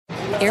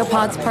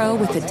AirPods Pro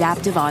with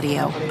adaptive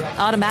audio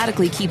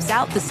automatically keeps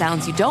out the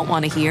sounds you don't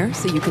want to hear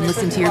so you can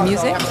listen to your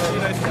music,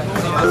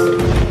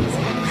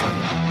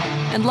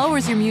 and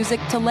lowers your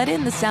music to let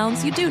in the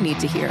sounds you do need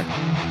to hear.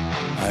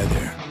 Hi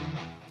there.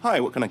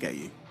 Hi, what can I get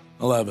you?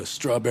 I'll have a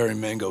strawberry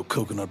mango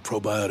coconut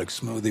probiotic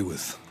smoothie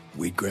with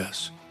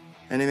wheatgrass.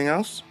 Anything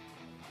else?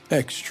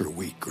 Extra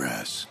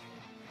wheatgrass.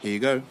 Here you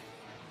go.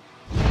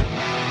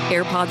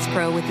 AirPods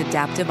Pro with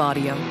adaptive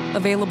audio.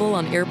 Available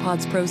on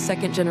AirPods Pro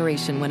 2nd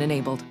generation when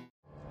enabled.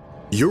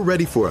 You're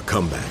ready for a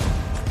comeback.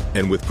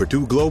 And with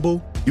Purdue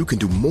Global, you can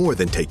do more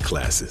than take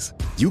classes.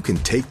 You can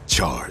take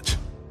charge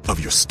of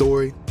your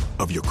story,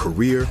 of your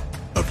career,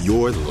 of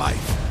your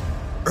life.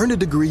 Earn a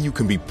degree you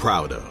can be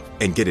proud of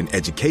and get an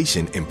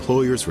education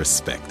employers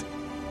respect.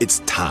 It's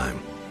time,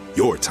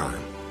 your time,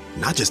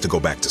 not just to go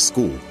back to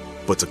school,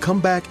 but to come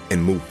back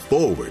and move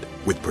forward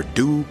with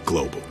Purdue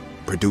Global,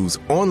 Purdue's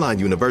online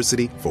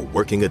university for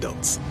working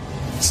adults.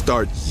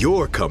 Start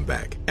your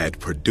comeback at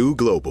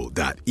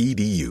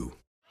purdueglobal.edu.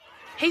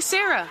 Hey,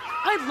 Sarah,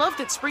 I loved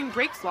that spring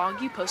break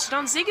vlog you posted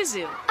on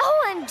Zigazoo.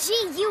 OMG,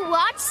 you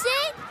watched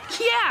it?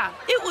 Yeah,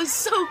 it was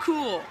so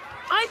cool.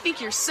 I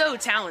think you're so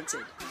talented.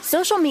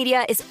 Social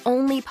media is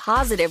only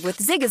positive with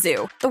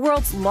Zigazoo, the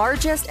world's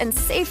largest and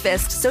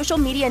safest social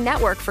media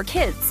network for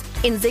kids.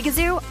 In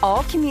Zigazoo,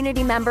 all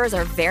community members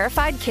are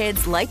verified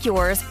kids like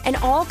yours, and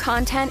all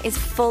content is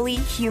fully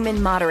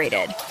human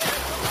moderated.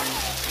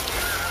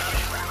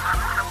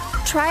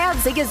 Try out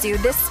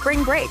Zigazoo this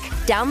spring break.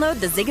 Download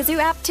the Zigazoo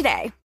app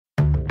today.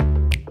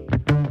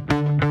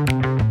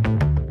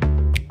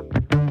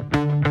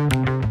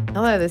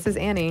 Hello, this is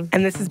Annie.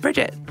 And this is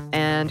Bridget.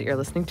 And you're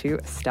listening to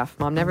Stuff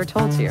Mom Never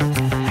Told You.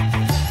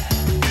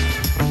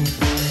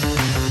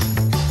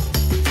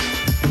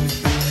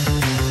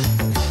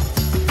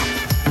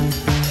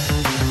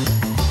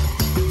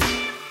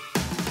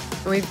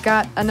 We've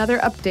got another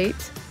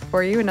update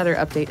for you, another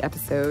update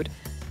episode.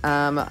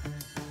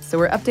 So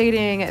we're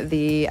updating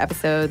the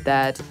episode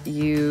that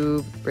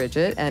you,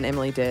 Bridget, and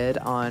Emily did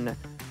on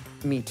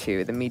Me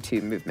Too, the Me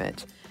Too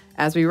movement.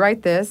 As we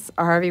write this,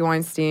 Harvey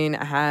Weinstein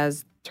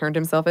has turned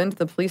himself into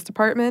the police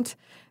department.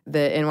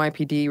 The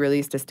NYPD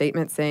released a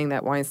statement saying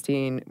that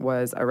Weinstein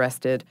was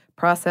arrested,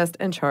 processed,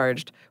 and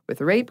charged with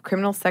rape,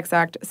 criminal sex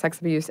act, sex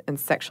abuse, and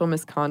sexual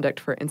misconduct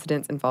for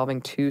incidents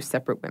involving 2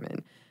 separate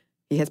women.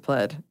 He has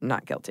pled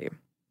not guilty.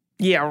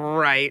 Yeah,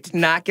 right.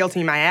 Not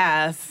guilty my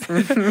ass. I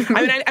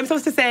mean, I'm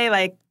supposed to say,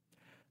 like,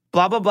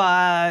 blah, blah,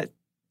 blah,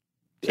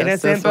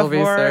 innocent Justice will be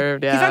before.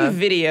 served, yeah. He's on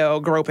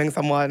video groping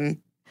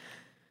someone.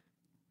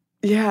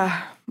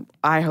 Yeah,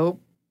 I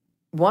hope.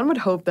 One would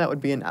hope that would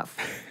be enough.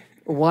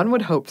 One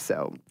would hope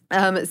so.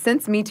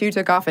 Since Me Too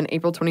took off in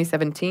April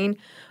 2017,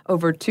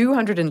 over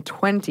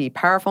 220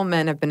 powerful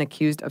men have been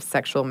accused of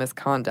sexual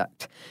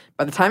misconduct.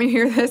 By the time you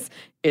hear this,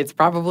 it's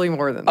probably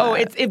more than that. Oh,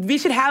 we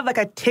should have like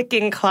a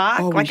ticking clock,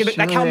 like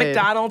how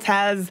McDonald's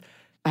has,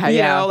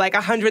 you know, like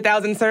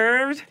 100,000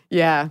 served.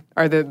 Yeah,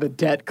 or the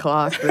debt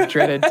clock, the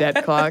dreaded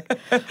debt clock.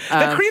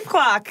 The creep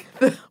clock.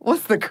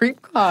 What's the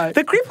creep clock?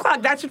 The creep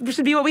clock. That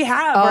should be what we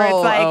have. Where it's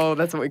like,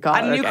 that's what we call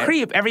it. A new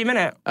creep every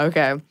minute.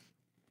 Okay.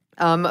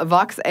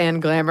 Vox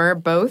and Glamour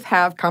both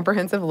have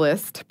comprehensive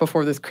list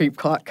before this creep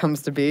clock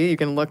comes to be. You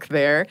can look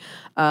there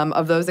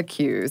of those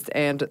accused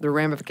and the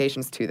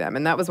ramifications to them.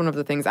 And that was one of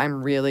the things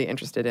I'm really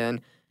interested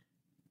in,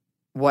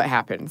 what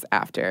happens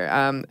after.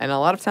 And a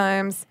lot of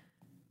times,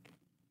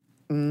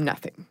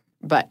 nothing.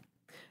 But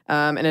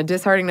in a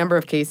disheartening number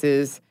of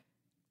cases,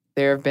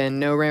 there have been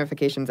no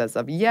ramifications as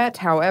of yet.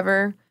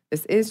 However,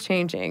 this is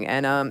changing,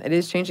 and it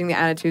is changing the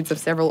attitudes of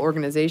several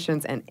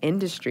organizations and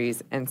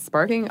industries and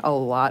sparking a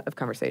lot of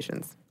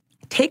conversations.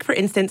 Take, for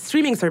instance,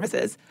 streaming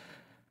services.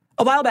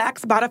 A while back,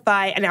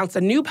 Spotify announced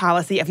a new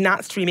policy of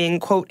not streaming,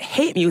 quote,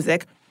 hate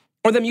music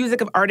or the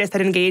music of artists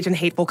that engage in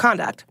hateful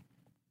conduct.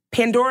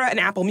 Pandora and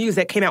Apple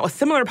Music came out with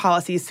similar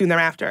policies soon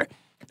thereafter.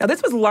 Now,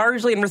 this was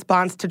largely in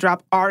response to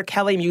drop R.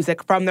 Kelly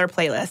music from their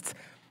playlists.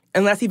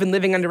 Unless you've been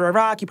living under a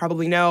rock, you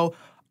probably know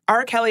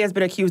R. Kelly has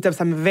been accused of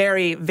some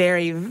very,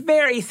 very,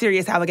 very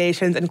serious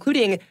allegations,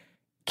 including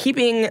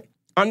keeping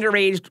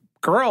underage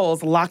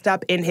girls locked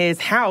up in his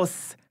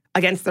house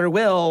against their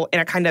will in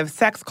a kind of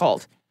sex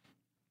cult.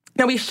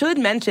 Now, we should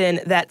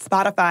mention that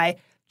Spotify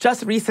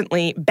just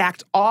recently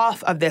backed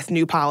off of this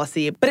new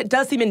policy, but it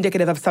does seem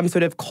indicative of some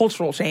sort of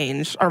cultural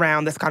change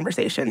around this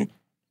conversation.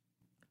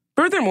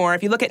 Furthermore,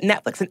 if you look at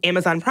Netflix and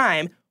Amazon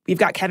Prime, we've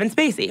got Kevin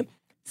Spacey.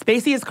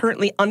 Spacey is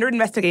currently under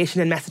investigation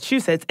in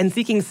Massachusetts and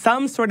seeking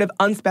some sort of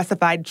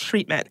unspecified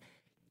treatment.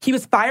 He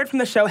was fired from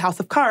the show House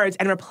of Cards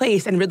and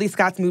replaced in Ridley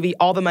Scott's movie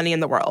All the Money in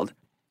the World.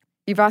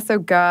 You've also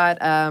got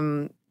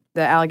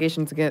the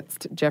allegations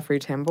against Jeffrey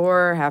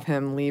Tambor have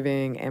him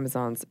leaving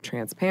Amazon's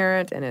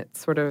Transparent, and it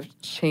sort of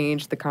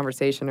changed the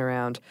conversation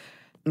around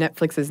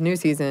Netflix's new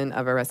season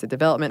of Arrested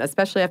Development,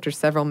 especially after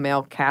several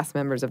male cast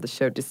members of the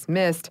show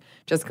dismissed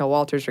Jessica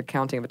Walters'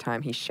 recounting of a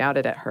time he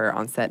shouted at her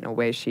on set in a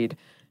way she'd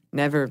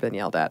never been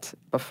yelled at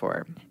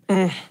before.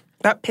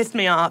 That pissed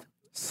me off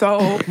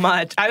so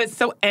much. I was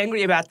so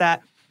angry about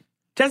that.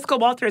 Jessica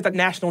Walters is a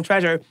national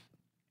treasure.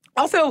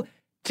 Also,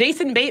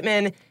 Jason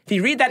Bateman, if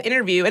you read that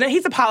interview, and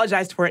he's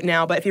apologized for it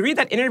now, but if you read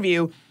that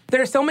interview,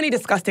 there are so many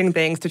disgusting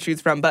things to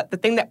choose from. But the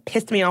thing that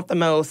pissed me off the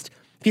most,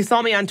 if you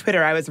saw me on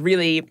Twitter, I was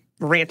really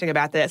ranting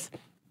about this.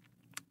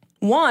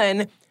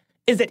 One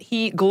is that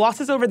he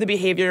glosses over the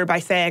behavior by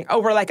saying, oh,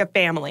 we're like a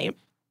family.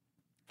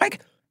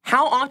 Like,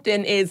 how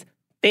often is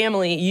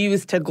family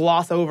used to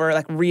gloss over,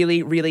 like,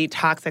 really, really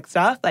toxic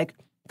stuff? Like,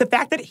 the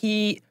fact that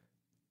he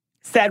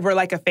said we're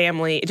like a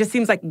family, it just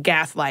seems like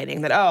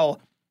gaslighting, that, oh,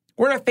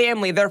 we're a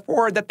family,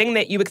 therefore the thing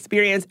that you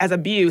experienced as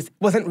abuse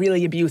wasn't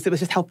really abuse. It was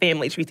just how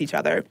family treats each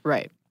other.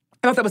 Right.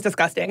 I thought that was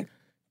disgusting.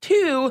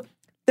 Two,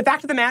 the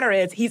fact of the matter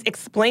is he's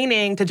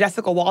explaining to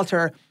Jessica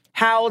Walter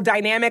how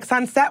dynamics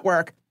on set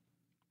work.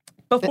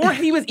 Before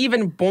he was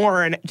even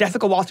born,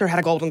 Jessica Walter had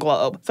a Golden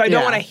Globe. So I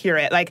don't want to hear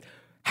it. Like,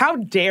 how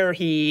dare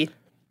he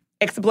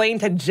explain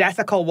to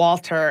Jessica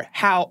Walter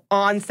how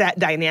on-set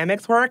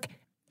dynamics work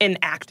in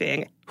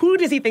acting? Who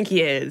does he think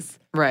he is?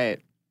 Right.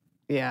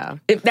 Yeah.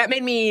 That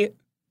made me...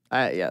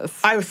 Yes.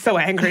 I was so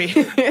angry.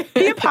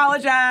 He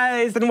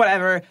apologized and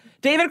whatever.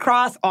 David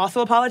Cross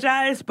also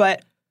apologized,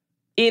 but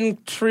in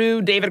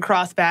true David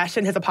Cross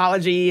fashion, his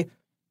apology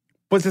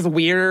was just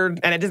weird,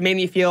 and it just made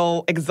me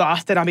feel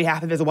exhausted on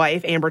behalf of his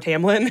wife, Amber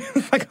Tamblyn.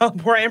 Like, oh,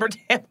 poor Amber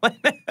Tamblyn.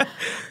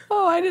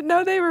 Oh, I didn't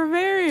know they were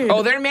married.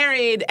 Oh, they're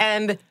married,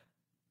 and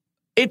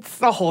it's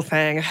the whole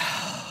thing.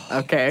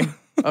 Okay,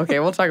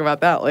 we'll talk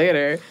about that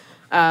later.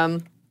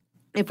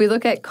 If we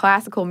look at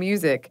classical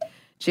music,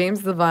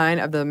 James Levine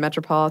of the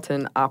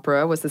Metropolitan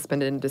Opera was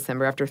suspended in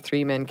December after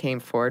 3 men came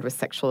forward with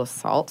sexual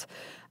assault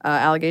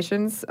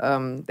allegations.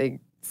 They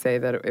say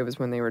that it was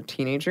when they were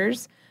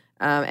teenagers.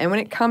 And when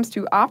it comes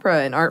to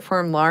opera, an art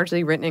form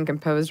largely written and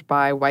composed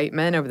by white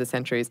men over the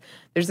centuries,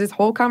 there's this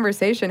whole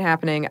conversation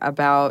happening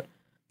about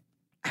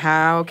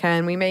how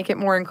can we make it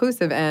more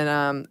inclusive.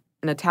 And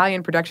an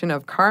Italian production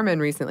of Carmen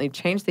recently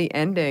changed the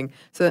ending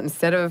so that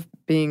instead of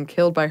being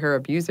killed by her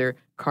abuser,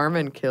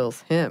 Carmen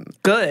kills him.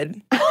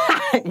 Good.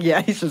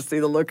 Yeah, you should see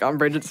the look on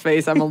Bridget's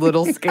face. I'm a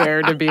little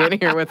scared to be in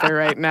here with her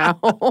right now.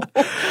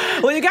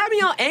 Well, you got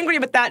me all angry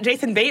with that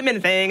Jason Bateman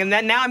thing, and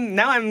then now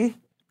I'm...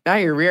 Now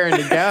you're rearing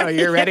to go.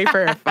 You're ready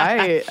for a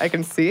fight. I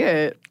can see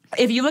it.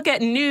 If you look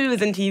at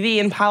news and TV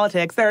and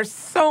politics, there are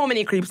so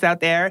many creeps out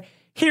there.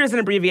 Here's an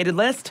abbreviated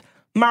list.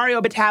 Mario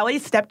Batali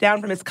stepped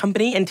down from his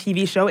company and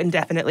TV show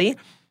indefinitely.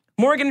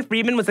 Morgan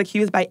Freeman was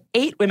accused by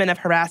 8 women of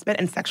harassment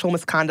and sexual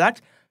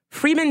misconduct.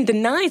 Freeman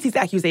denies these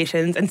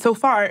accusations, and so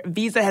far,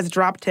 Visa has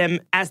dropped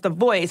him as the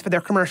voice for their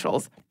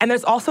commercials. And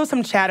there's also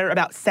some chatter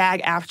about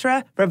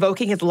SAG-AFTRA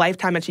revoking his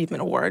Lifetime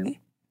Achievement Award.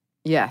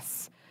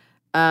 Yes.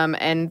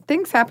 And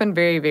things happen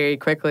very, very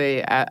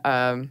quickly.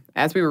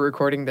 As we were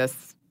recording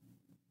this,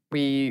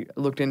 we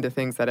looked into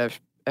things that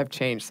have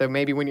changed. So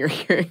maybe when you're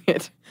hearing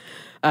it,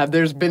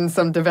 there's been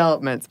some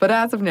developments. But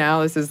as of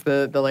now, this is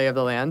the lay of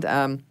the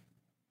land.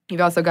 You've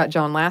also got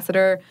John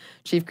Lasseter,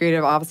 Chief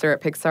Creative Officer at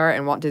Pixar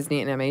and Walt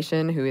Disney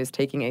Animation, who is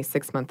taking a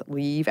 6-month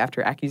leave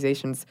after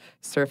accusations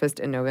surfaced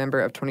in November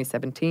of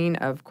 2017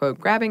 of, quote,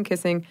 grabbing,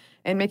 kissing,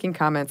 and making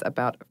comments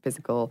about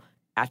physical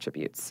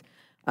attributes.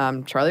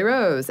 Charlie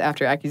Rose,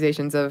 after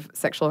accusations of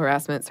sexual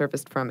harassment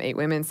surfaced from 8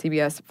 women,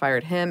 CBS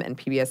fired him and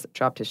PBS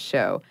dropped his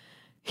show.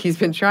 He's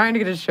been trying to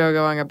get a show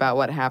going about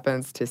what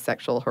happens to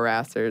sexual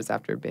harassers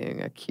after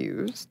being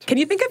accused. Can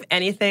you think of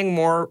anything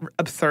more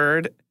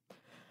absurd?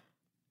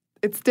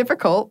 It's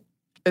difficult.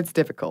 It's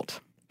difficult.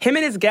 Him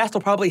and his guest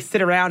will probably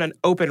sit around in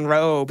open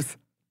robes.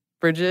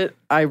 Bridget,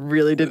 I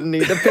really didn't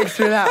need to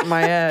picture that in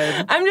my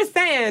head. I'm just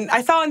saying.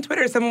 I saw on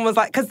Twitter someone was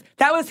like, because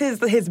that was his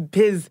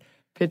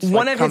Pitch,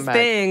 one like, of comeback.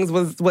 his things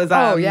was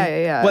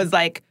was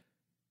like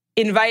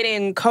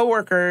inviting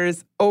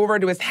coworkers over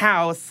to his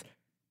house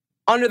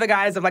under the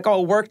guise of like, oh,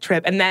 a work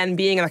trip, and then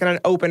being like in an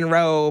open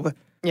robe.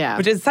 Yeah.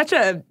 Which is such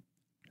a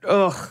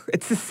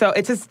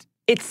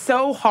it's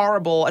so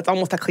horrible. It's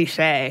almost a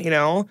cliche, you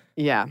know?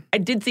 Yeah. I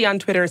did see on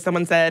Twitter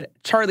someone said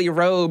Charlie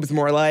Robes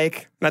more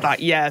like, and I thought,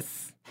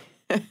 yes.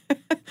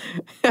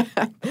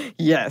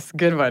 Yes,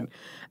 good one.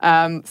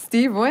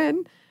 Steve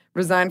Wynn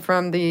resigned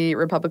from the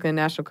Republican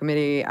National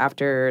Committee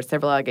after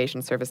several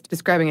allegations surfaced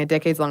describing a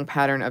decades-long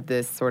pattern of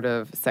this sort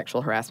of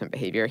sexual harassment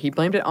behavior. He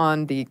blamed it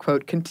on the,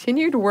 quote,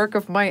 continued work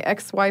of my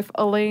ex-wife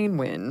Elaine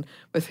Wynn,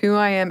 with whom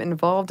I am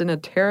involved in a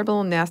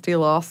terrible, nasty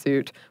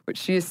lawsuit, which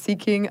she is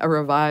seeking a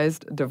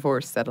revised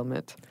divorce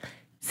settlement.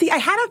 See, I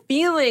had a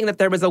feeling that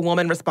there was a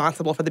woman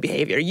responsible for the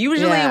behavior.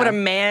 Usually when a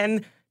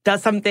man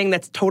does something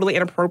that's totally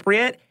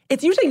inappropriate,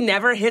 it's usually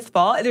never his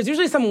fault. There's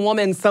usually some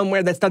woman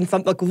somewhere that's done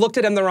something, like looked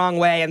at him the wrong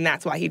way, and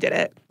that's why he did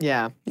it.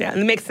 Yeah. Yeah, and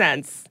it makes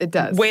sense. It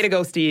does. Way to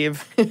go,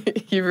 Steve.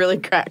 You really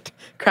cracked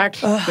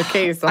the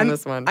case on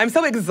this one. I'm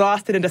so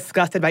exhausted and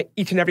disgusted by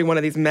each and every one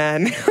of these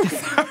men. I'm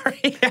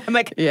sorry. I'm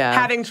like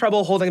having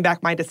trouble holding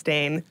back my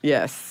disdain.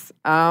 Yes.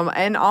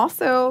 And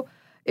also,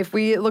 if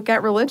we look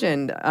at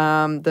religion,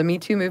 the Me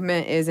Too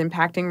movement is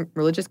impacting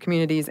religious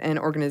communities and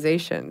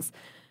organizations.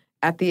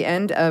 At the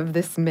end of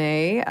this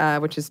May,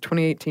 which is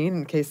 2018,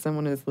 in case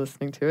someone is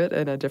listening to it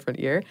in a different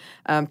year,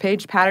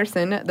 Paige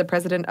Patterson, the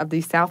president of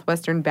the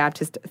Southwestern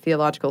Baptist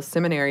Theological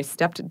Seminary,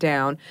 stepped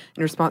down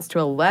in response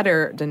to a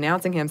letter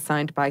denouncing him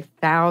signed by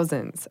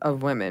thousands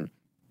of women.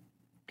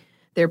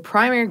 Their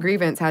primary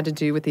grievance had to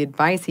do with the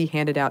advice he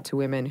handed out to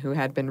women who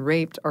had been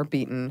raped or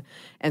beaten,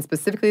 and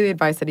specifically the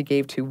advice that he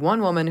gave to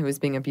one woman who was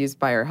being abused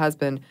by her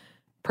husband: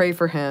 pray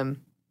for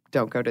him,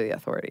 don't go to the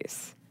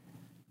authorities.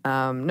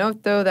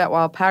 Note, though, that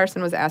while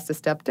Patterson was asked to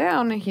step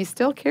down, he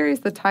still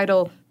carries the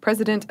title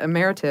President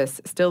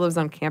Emeritus, still lives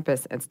on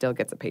campus, and still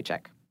gets a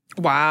paycheck.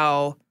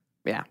 Wow.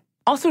 Yeah.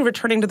 Also,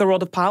 returning to the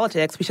world of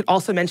politics, we should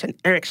also mention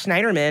Eric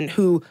Schneiderman,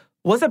 who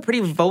was a pretty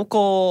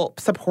vocal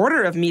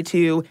supporter of Me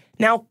Too.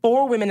 Now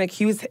 4 women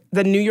accuse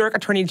the New York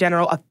Attorney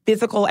General of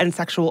physical and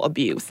sexual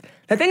abuse.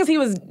 The things he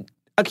was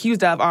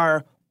accused of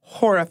are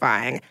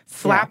horrifying.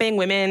 Slapping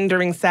women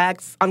during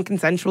sex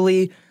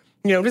unconsensually,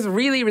 just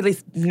really, really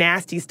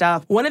nasty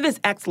stuff. One of his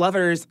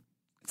ex-lovers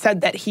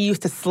said that he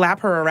used to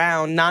slap her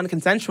around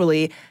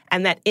non-consensually,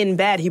 and that in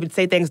bed he would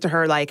say things to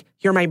her like,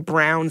 "You're my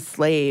brown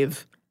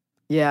slave."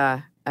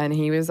 Yeah, and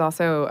he was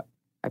also,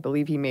 I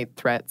believe he made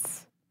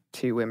threats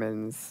to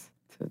women's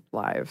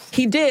lives.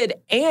 He did,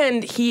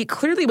 and he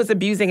clearly was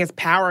abusing his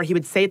power. He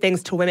would say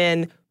things to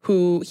women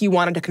who he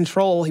wanted to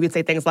control. He would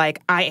say things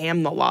like, "I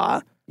am the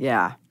law."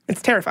 Yeah.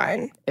 It's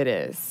terrifying. It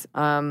is.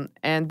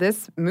 And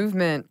this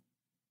movement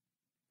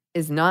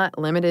is not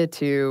limited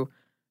to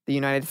the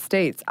United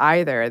States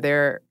either.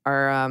 There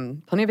are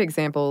plenty of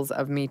examples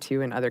of Me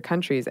Too in other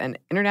countries. And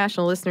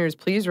international listeners,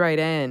 please write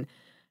in.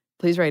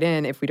 Please write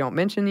in if we don't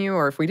mention you,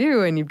 or if we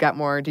do and you've got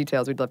more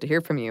details, we'd love to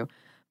hear from you.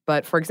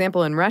 But for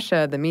example, in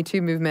Russia, the Me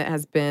Too movement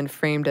has been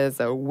framed as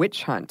a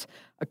witch hunt,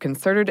 a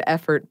concerted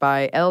effort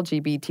by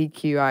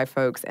LGBTQI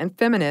folks and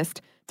feminists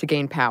to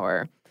gain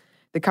power.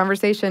 The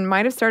conversation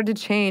might have started to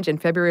change in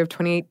February of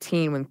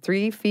 2018 when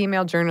 3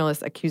 female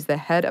journalists accused the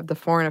head of the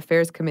Foreign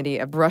Affairs Committee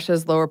of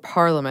Russia's lower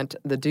parliament,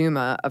 the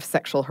Duma, of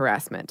sexual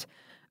harassment.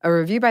 A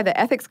review by the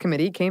Ethics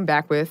Committee came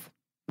back with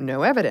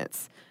no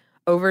evidence.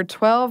 Over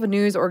 12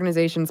 news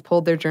organizations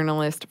pulled their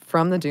journalist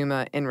from the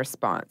Duma in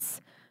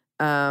response.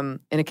 In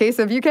a case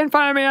of "you can't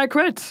fire me, I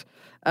quit,"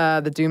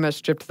 the Duma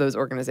stripped those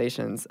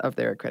organizations of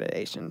their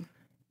accreditation.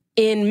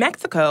 In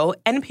Mexico,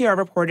 NPR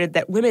reported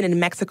that women in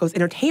Mexico's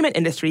entertainment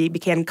industry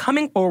began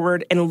coming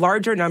forward in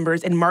larger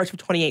numbers in March of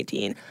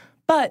 2018.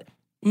 But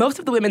most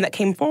of the women that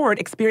came forward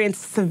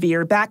experienced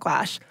severe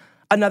backlash.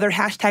 Another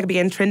hashtag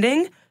began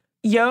trending,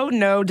 "Yo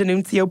no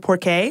denuncio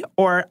porque,"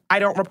 or "I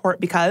don't report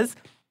because."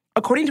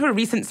 According to a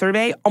recent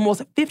survey,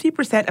 almost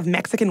 50% of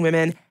Mexican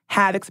women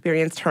have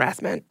experienced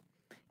harassment.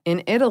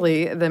 In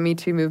Italy, the Me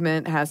Too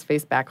movement has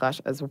faced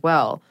backlash as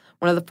well.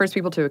 One of the first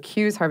people to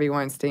accuse Harvey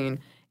Weinstein,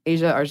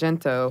 Asia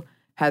Argento,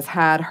 has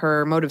had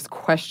her motives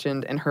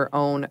questioned in her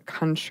own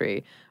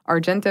country.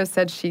 Argento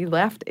said she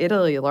left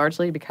Italy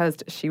largely because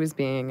she was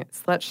being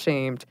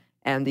slut-shamed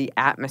and the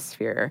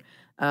atmosphere.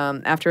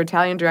 After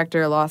Italian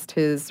director lost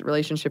his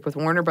relationship with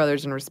Warner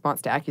Brothers in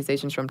response to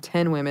accusations from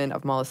 10 women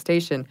of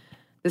molestation,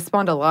 this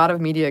spawned a lot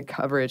of media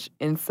coverage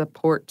in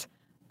support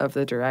of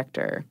the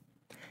director.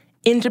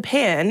 In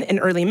Japan, in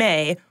early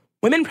May,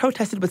 women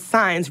protested with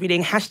signs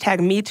reading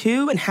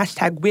 #MeToo and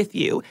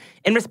 #WithYou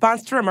in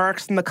response to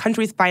remarks from the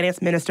country's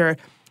finance minister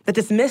that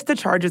dismissed the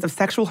charges of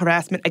sexual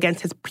harassment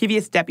against his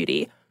previous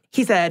deputy.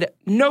 He said,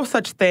 "No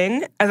such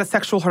thing as a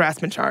sexual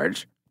harassment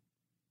charge."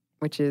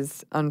 Which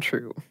is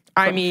untrue.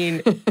 I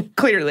mean,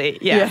 clearly,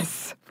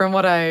 yes. From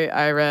what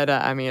I read,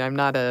 I'm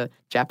not a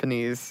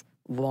Japanese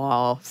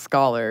law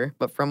scholar,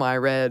 but from what I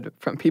read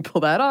from people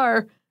that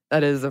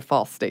is a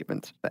false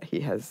statement that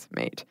he has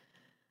made.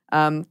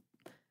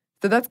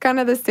 So that's kind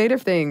of the state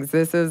of things.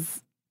 This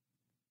is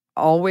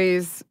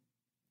always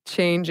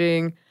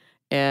changing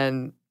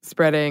and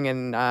spreading,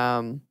 and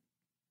a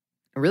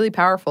really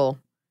powerful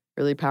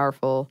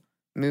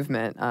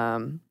movement.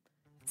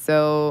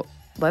 So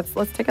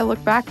let's take a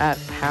look back at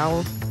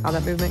how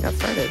that movement got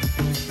started.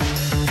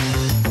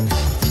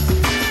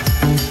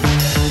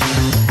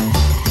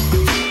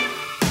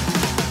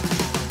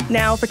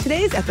 Now, for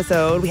today's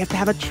episode, we have to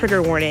have a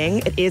trigger warning.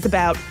 It is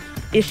about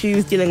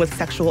issues dealing with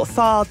sexual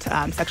assault,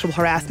 sexual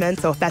harassment.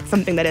 So if that's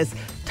something that is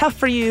tough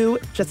for you,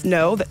 just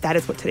know that that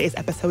is what today's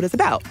episode is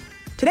about.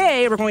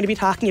 Today, we're going to be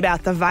talking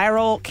about the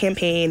viral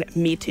campaign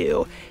Me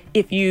Too.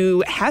 If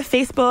you have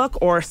Facebook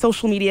or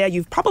social media,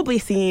 you've probably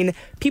seen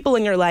people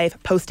in your life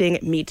posting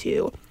Me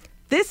Too.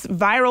 This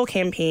viral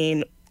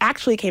campaign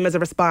actually came as a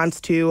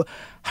response to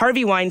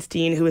Harvey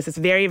Weinstein, who is this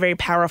very, very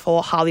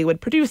powerful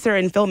Hollywood producer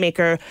and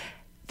filmmaker.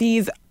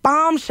 These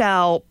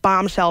bombshell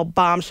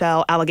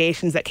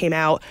allegations that came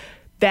out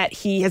that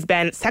he has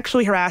been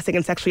sexually harassing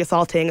and sexually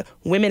assaulting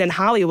women in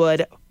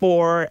Hollywood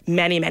for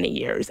many, many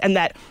years. And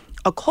that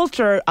a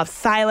culture of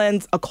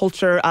silence, a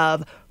culture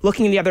of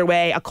looking the other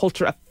way, a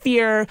culture of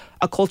fear,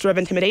 a culture of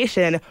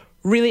intimidation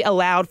really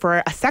allowed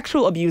for a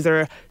sexual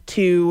abuser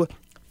to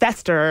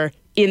fester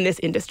in this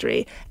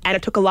industry. And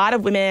it took a lot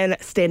of women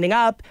standing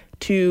up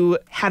to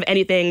have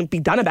anything be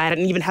done about it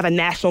and even have a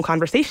national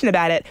conversation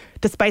about it,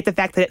 despite the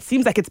fact that it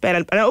seems like it's been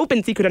an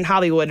open secret in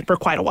Hollywood for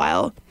quite a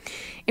while.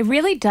 It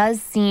really does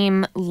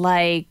seem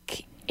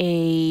like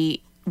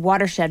a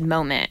watershed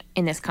moment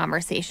in this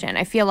conversation.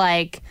 I feel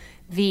like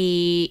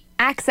the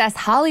Access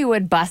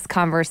Hollywood bus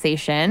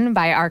conversation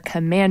by our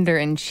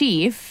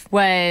commander-in-chief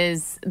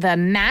was the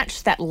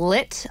match that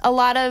lit a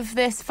lot of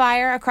this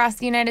fire across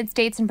the United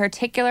States, in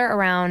particular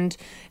around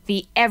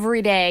the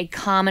everyday,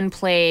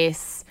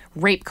 commonplace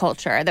rape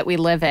culture that we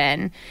live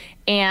in.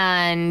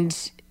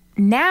 And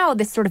now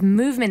this sort of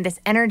movement, this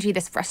energy,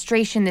 this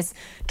frustration, this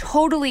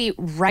totally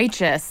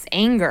righteous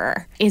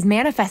anger is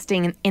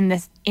manifesting in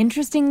this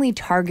interestingly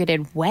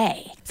targeted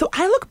way. So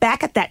I look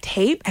back at that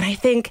tape and I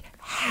think,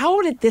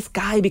 how did this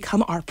guy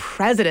become our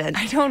president?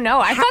 I don't know.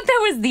 I thought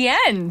that was the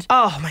end.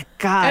 Oh, my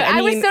God.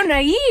 I was so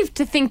naive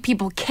to think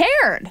people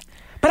cared.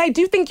 But I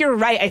do think you're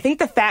right. I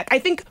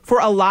think for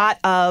a lot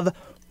of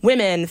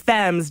women,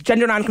 femmes,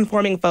 gender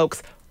nonconforming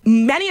folks,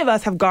 many of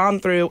us have gone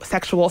through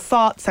sexual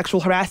assault, sexual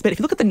harassment. If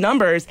you look at the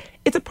numbers,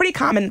 it's a pretty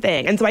common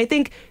thing. And so I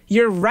think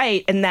you're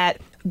right in that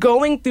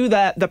going through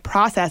the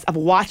process of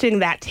watching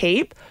that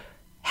tape,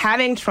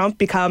 having Trump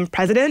become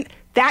president,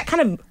 that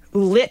kind of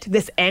lit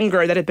this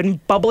anger that had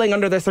been bubbling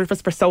under the surface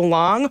for so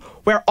long,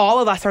 where all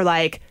of us are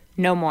like,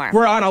 no more.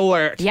 We're on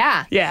alert.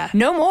 Yeah.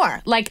 No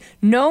more. Like,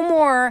 no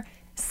more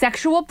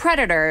sexual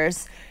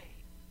predators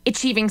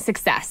achieving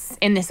success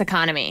in this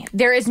economy.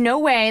 There is no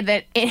way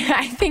that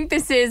I think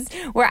this is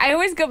where I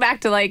always go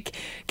back to, like,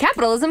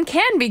 capitalism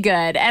can be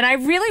good. And I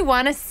really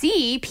want to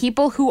see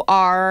people who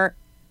are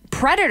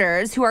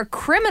predators, who are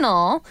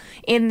criminal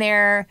in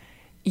their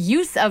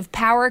use of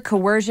power,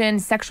 coercion,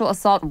 sexual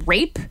assault,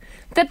 rape,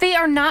 that they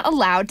are not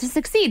allowed to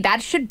succeed.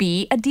 That should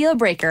be a deal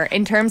breaker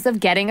in terms of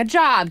getting a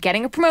job,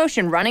 getting a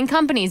promotion, running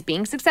companies,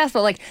 being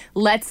successful. Like,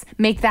 let's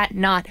make that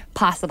not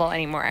possible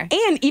anymore.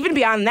 And even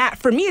beyond that,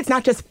 for me, it's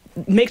not just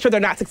make sure they're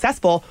not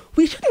successful.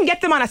 We shouldn't get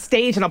them on a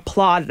stage and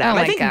applaud them.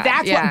 I think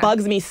that's what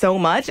bugs me so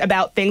much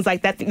about things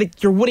like that,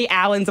 like your Woody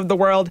Allens of the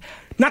world.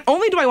 Not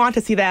only do I want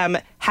to see them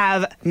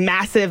have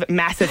massive,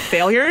 massive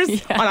failures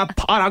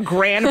on a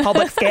grand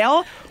public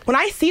scale, when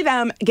I see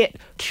them get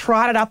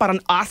trotted up on an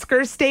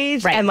Oscars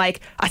stage and like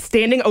a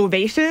standing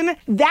ovation,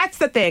 that's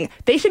the thing.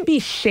 They should be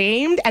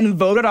shamed and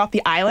voted off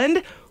the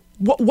island.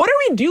 What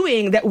are we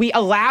doing that we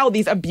allow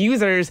these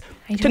abusers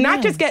to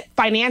not just get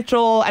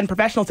financial and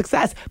professional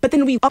success, but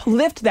then we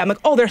uplift them like,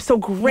 oh, they're so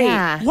great.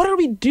 Yeah. What are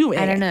we doing?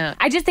 I don't know.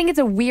 I just think it's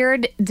a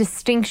weird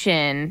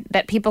distinction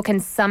that people can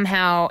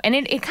somehow, and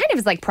it kind of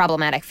is like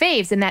problematic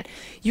faves in that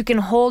you can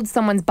hold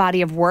someone's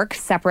body of work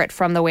separate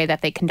from the way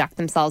that they conduct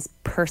themselves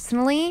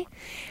personally.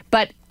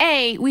 But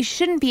A, we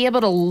shouldn't be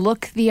able to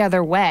look the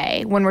other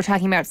way when we're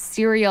talking about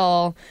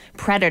serial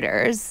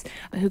predators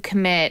who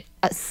commit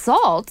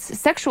assault,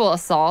 sexual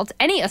assault,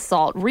 any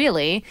assault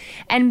really.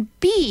 And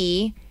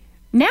B,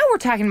 now we're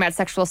talking about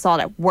sexual assault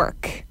at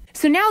work.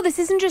 So now this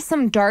isn't just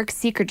some dark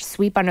secret to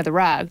sweep under the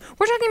rug.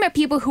 We're talking about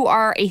people who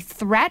are a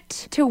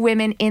threat to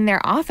women in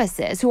their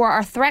offices, who are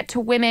a threat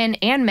to women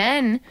and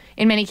men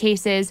in many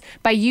cases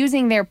by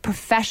using their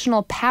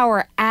professional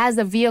power as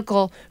a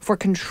vehicle for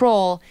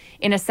control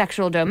in a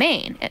sexual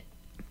domain.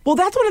 Well,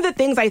 that's one of the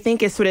things I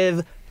think is sort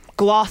of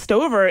glossed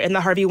over in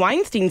the Harvey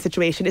Weinstein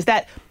situation is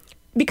that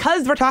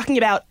because we're talking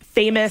about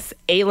famous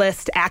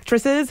A-list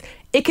actresses,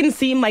 it can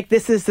seem like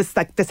this is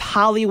this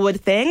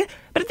Hollywood thing.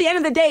 But at the end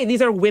of the day,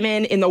 these are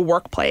women in the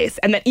workplace.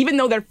 And that even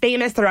though they're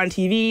famous, they're on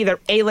TV, they're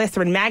A-list,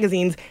 they're in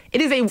magazines,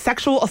 it is a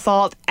sexual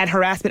assault and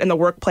harassment in the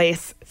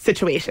workplace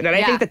situation. And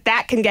I think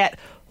that can get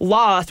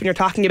lost when you're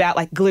talking about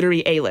like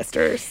glittery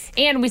A-listers.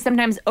 And we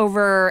sometimes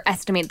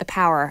overestimate the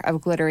power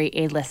of glittery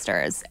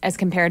A-listers as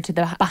compared to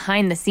the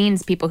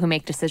behind-the-scenes people who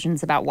make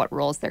decisions about what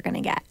roles they're going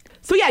to get.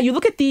 So yeah, you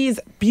look at these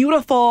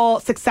beautiful,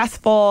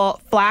 successful,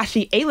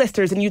 flashy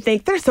A-listers and you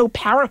think, they're so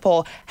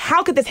powerful.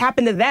 How could this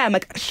happen to them?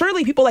 Like,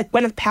 surely people like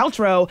Gwyneth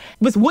Paltrow,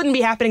 this wouldn't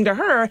be happening to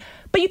her.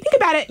 But you think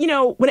about it,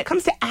 when it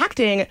comes to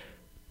acting,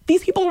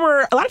 these people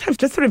were a lot of times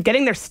just sort of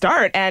getting their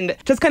start and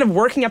just kind of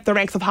working up the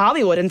ranks of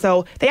Hollywood. And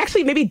so they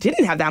actually maybe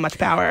didn't have that much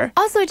power.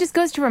 Also, it just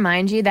goes to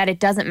remind you that it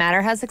doesn't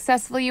matter how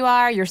successful you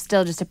are, you're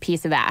still just a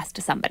piece of ass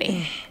to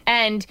somebody.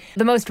 And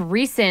the most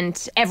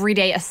recent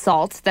everyday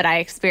assault that I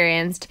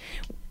experienced,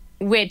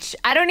 which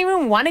I don't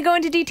even want to go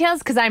into details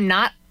because I'm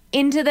not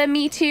into the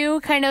Me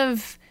Too kind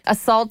of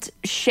assault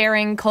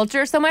sharing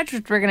culture so much,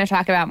 which we're going to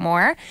talk about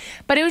more.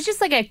 But it was just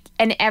like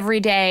an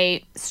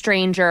everyday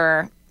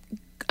stranger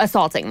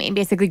assaulting me,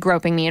 basically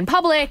groping me in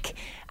public,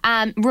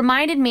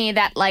 reminded me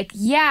that, like,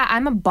 yeah,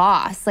 I'm a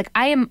boss. Like,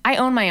 I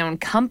own my own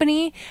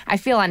company. I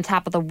feel on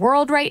top of the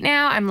world right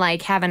now. I'm,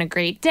 like, having a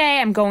great day.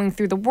 I'm going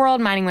through the world,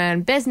 minding my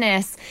own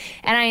business,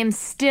 and I am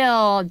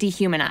still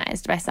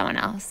dehumanized by someone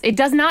else. It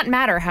does not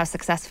matter how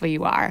successful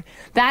you are.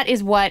 That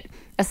is what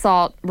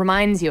assault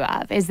reminds you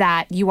of, is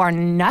that you are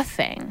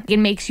nothing. It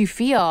makes you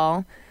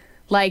feel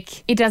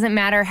like it doesn't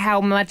matter how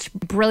much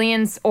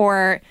brilliance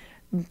or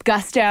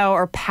gusto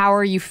or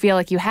power you feel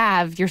like you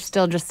have, you're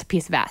still just a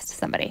piece of ass to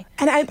somebody.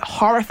 And I'm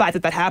horrified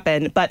that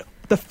happened, but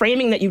the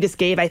framing that you just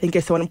gave, I think,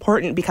 is so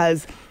important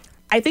because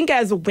I think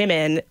as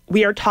women,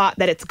 we are taught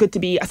that it's good to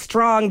be a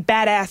strong,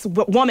 badass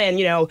woman,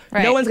 no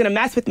one's going to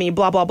mess with me,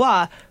 blah, blah,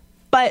 blah.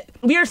 But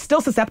we are still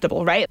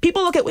susceptible, right?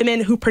 People look at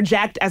women who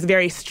project as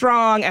very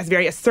strong, as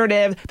very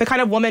assertive, the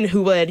kind of woman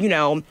who would,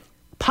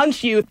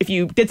 punch you if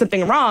you did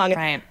something wrong.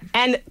 Right.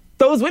 And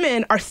those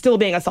women are still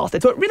being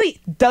assaulted. So it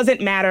really doesn't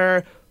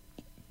matter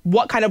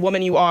what kind of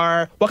woman you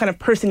are, what kind of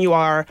person you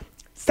are.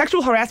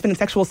 Sexual harassment and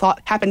sexual assault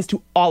happens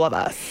to all of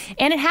us.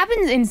 And it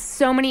happens in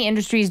so many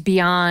industries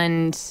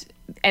beyond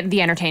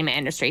the entertainment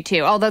industry,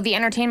 too. Although the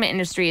entertainment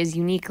industry is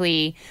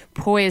uniquely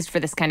poised for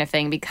this kind of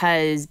thing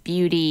because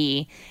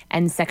beauty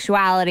and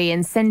sexuality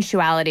and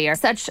sensuality are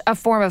such a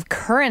form of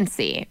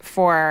currency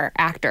for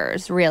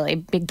actors, really,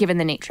 given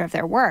the nature of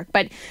their work.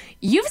 But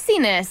you've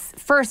seen this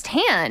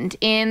firsthand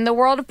in the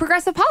world of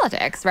progressive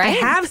politics, right?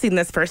 I have seen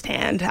this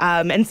firsthand.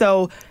 And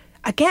so,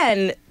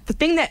 again, the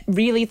thing that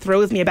really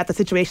throws me about the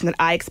situation that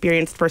I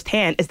experienced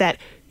firsthand is that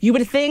you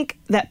would think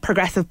that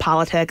progressive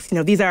politics,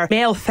 these are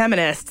male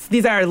feminists,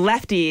 these are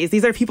lefties,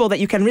 these are people that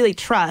you can really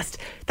trust.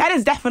 That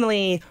is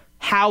definitely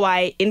how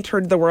I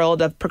entered the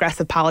world of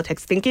progressive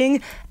politics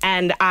thinking,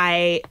 and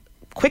I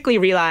quickly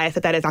realized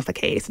that that is not the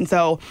case. And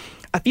so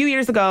a few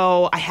years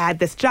ago, I had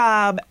this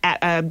job at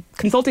a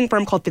consulting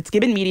firm called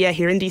Fitzgibbon Media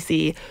here in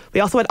D.C. We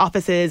also had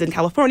offices in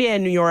California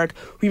and New York.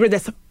 We were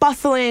this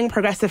bustling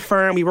progressive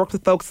firm. We worked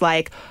with folks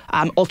like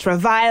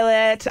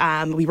Ultraviolet.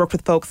 We worked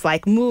with folks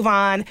like Move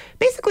On.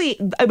 Basically,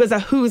 it was a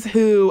who's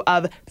who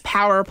of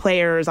power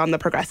players on the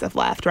progressive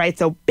left, right?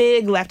 So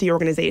big lefty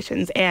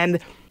organizations. And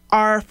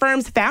our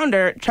firm's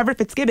founder, Trevor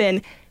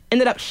Fitzgibbon,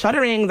 ended up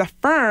shuttering the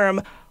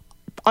firm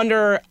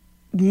under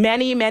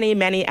many, many,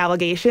 many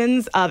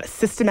allegations of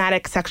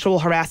systematic sexual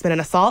harassment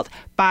and assault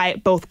by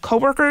both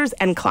coworkers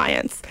and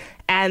clients.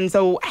 And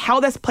so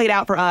how this played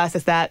out for us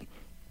is that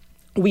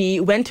we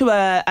went to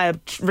a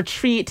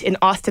retreat in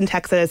Austin,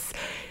 Texas.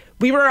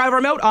 We were a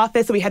remote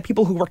office, so we had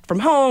people who worked from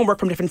home, worked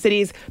from different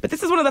cities. But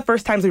this is one of the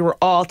first times we were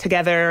all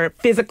together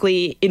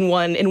physically in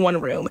one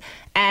room.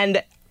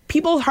 And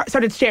people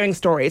started sharing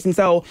stories. And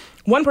so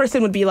one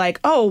person would be like,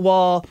 oh,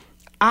 well,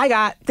 I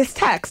got this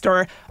text,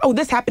 or, oh,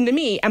 this happened to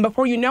me. And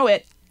before you know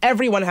it,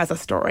 everyone has a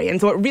story.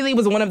 And so it really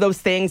was one of those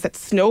things that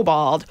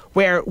snowballed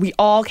where we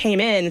all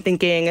came in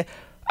thinking,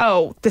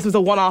 oh, this was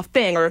a one-off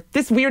thing, or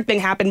this weird thing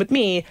happened with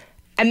me,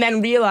 and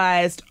then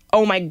realized,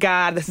 oh my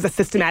God, this is a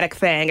systematic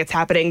thing. It's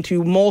happening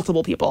to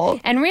multiple people.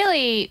 And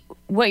really,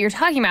 what you're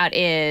talking about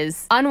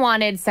is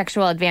unwanted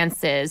sexual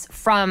advances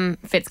from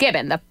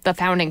Fitzgibbon, the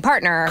founding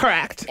partner.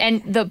 Correct.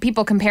 And the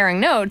people comparing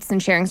notes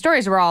and sharing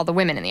stories were all the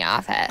women in the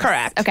office.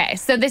 Correct. Okay,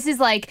 so this is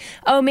like,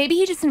 oh, maybe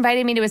he just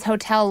invited me to his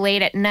hotel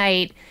late at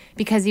night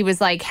because he was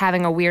like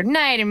having a weird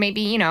night, and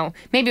maybe,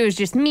 maybe it was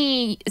just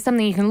me,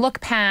 something you can look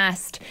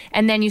past,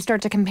 and then you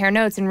start to compare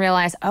notes and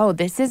realize, oh,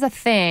 this is a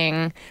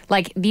thing.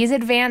 Like these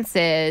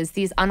advances,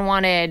 these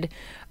unwanted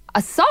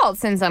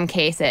assaults in some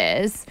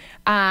cases,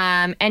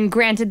 and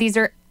granted, these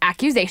are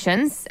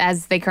accusations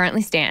as they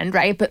currently stand,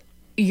 right? But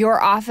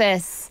your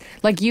office,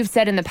 like you've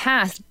said in the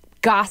past,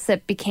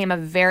 gossip became a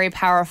very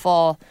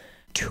powerful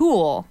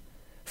tool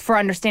for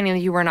understanding that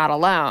you were not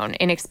alone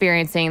in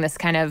experiencing this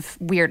kind of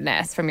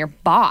weirdness from your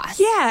boss.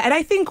 Yeah, and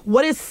I think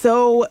what is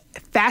so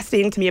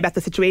fascinating to me about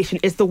the situation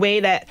is the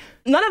way that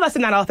none of us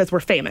in that office were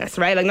famous,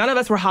 right? Like none of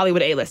us were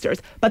Hollywood A-listers.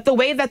 But the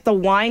way that the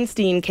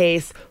Weinstein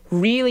case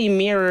really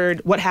mirrored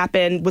what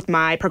happened with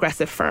my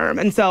progressive firm.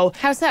 And so...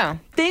 How so?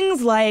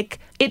 Things like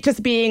it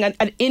just being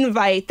an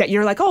invite that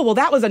you're like, oh, well,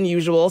 that was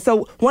unusual.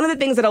 So one of the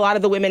things that a lot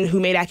of the women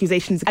who made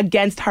accusations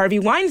against Harvey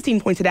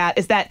Weinstein pointed out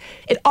is that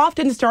it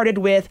often started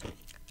with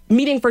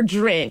meeting for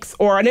drinks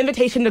or an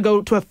invitation to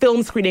go to a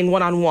film screening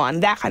one-on-one,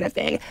 that kind of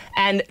thing.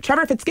 And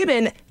Trevor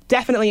Fitzgibbon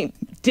definitely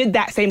did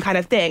that same kind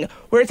of thing,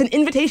 where it's an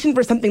invitation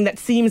for something that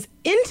seems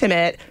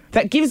intimate,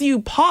 that gives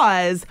you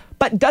pause,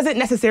 but doesn't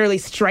necessarily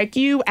strike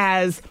you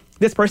as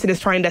this person is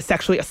trying to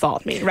sexually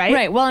assault me, right?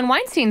 Right. Well, in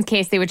Weinstein's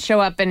case, they would show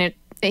up and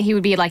he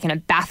would be like in a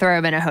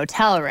bathrobe in a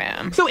hotel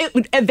room. So it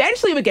would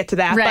eventually get to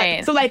that. Right.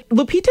 But, so like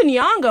Lupita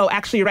Nyong'o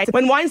actually, right,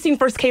 when Weinstein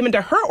first came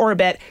into her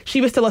orbit,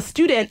 she was still a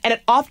student, and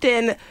it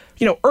often,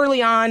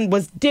 early on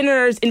was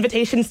dinners,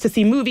 invitations to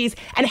see movies,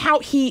 and how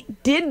he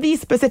did these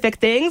specific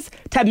things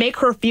to make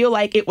her feel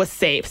like it was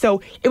safe.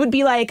 So it would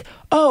be like,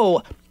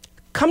 oh,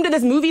 come to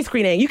this movie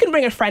screening. You can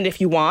bring a friend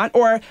if you want,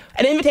 or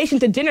an invitation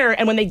to dinner.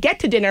 And when they get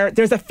to dinner,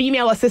 there's a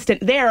female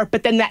assistant there,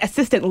 but then that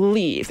assistant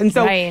leaves. And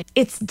so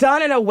It's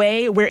done in a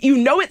way where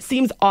it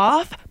seems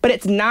off, but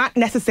it's not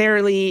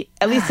necessarily,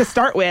 at least to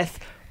start with,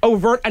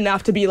 overt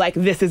enough to be like,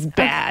 this is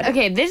bad.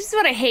 Okay, this is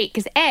what I hate,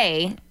 because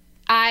A,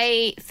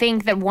 I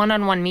think that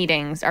one-on-one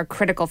meetings are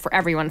critical for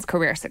everyone's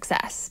career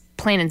success.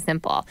 Plain and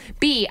simple.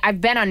 B,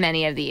 I've been on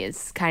many of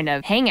these kind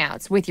of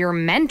hangouts with your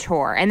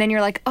mentor, and then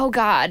you're like, oh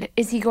God,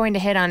 is he going to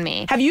hit on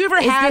me? Have you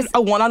ever had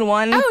a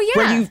one-on-one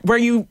where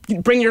you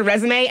bring your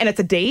resume and it's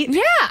a date?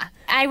 Yeah.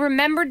 I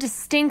remember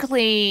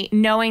distinctly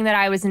knowing that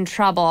I was in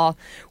trouble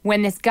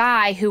when this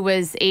guy who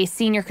was a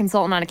senior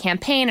consultant on a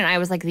campaign, and I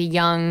was like the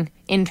young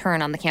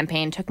intern on the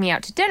campaign, took me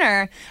out to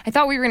dinner. I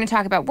thought we were going to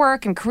talk about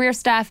work and career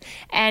stuff,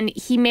 and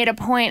he made a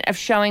point of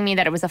showing me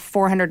that it was a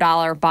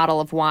 $400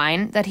 bottle of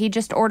wine that he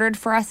just ordered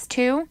for us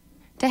to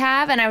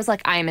have, and I was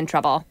like, I am in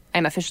trouble.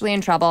 I'm officially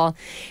in trouble.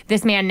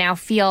 This man now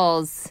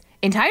feels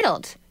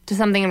entitled to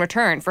something in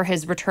return for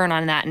his return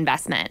on that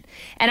investment.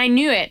 And I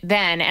knew it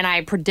then, and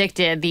I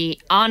predicted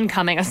the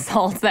oncoming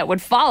assault that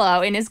would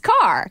follow in his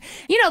car.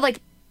 You know,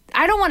 like,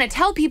 I don't want to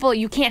tell people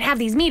you can't have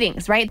these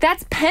meetings, right?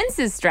 That's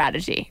Pence's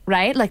strategy,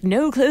 right? Like,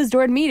 no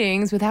closed-door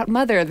meetings without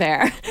Mother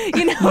there.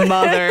 You know what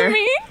I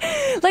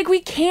mean? Like,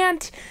 we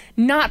can't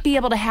not be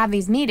able to have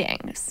these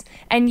meetings.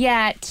 And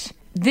yet,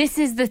 this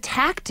is the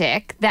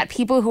tactic that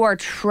people who are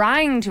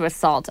trying to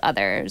assault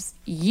others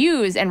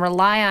use and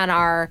rely on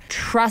our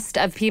trust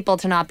of people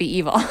to not be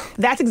evil.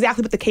 That's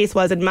exactly what the case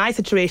was in my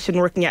situation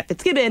working at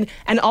Fitzgibbon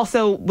and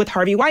also with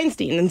Harvey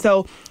Weinstein. And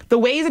so the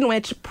ways in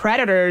which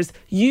predators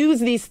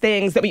use these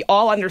things that we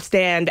all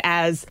understand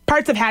as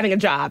parts of having a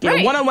job, you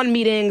know, one-on-one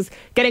meetings,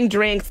 getting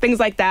drinks, things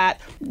like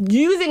that,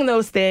 using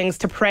those things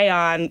to prey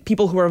on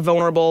people who are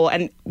vulnerable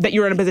and that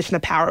you're in a position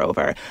of power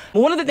over.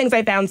 One of the things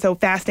I found so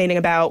fascinating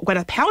about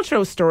Gwyneth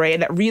Paltrow's story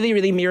that really,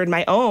 really mirrored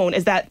my own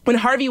is that when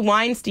Harvey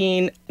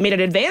Weinstein made an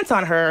advance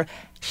on her,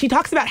 she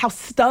talks about how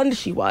stunned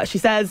she was. She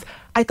says,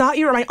 "I thought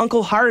you were my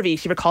Uncle Harvey,"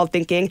 she recalled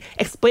thinking,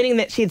 explaining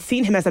that she had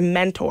seen him as a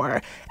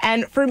mentor.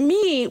 And for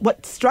me,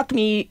 what struck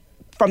me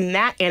from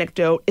that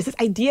anecdote is this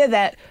idea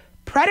that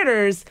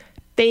predators,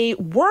 they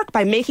work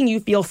by making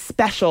you feel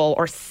special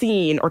or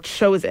seen or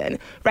chosen,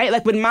 right?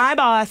 Like when my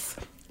boss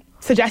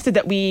suggested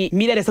that we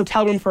meet at his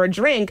hotel room for a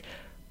drink,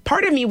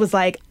 part of me was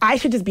like, I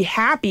should just be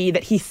happy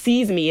that he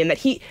sees me and that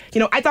he, you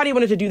know, I thought he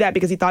wanted to do that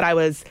because he thought I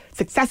was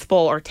successful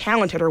or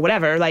talented or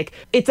whatever. Like,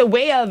 it's a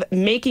way of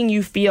making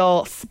you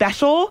feel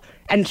special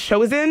and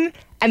chosen,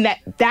 and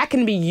that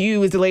can be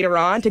used later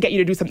on to get you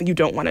to do something you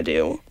don't want to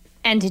do.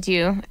 And did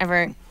you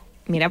ever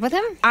meet up with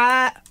him?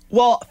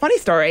 Well, funny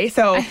story.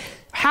 So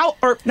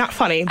not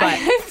funny, but... I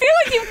feel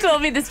like you've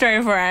told me the story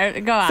before.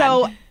 Go on.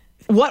 So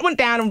what went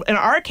down in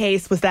our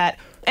case was that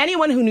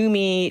anyone who knew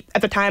me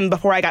at the time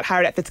before I got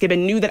hired at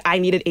Fitzgibbon knew that I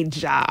needed a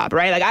job,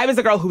 right? Like, I was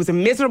a girl who was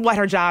miserable at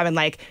her job and,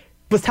 like,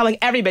 was telling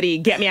everybody,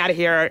 get me out of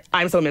here,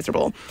 I'm so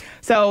miserable.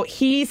 So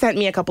he sent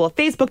me a couple of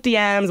Facebook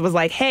DMs, was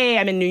like, hey,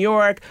 I'm in New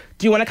York,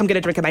 do you want to come get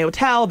a drink at my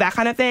hotel, that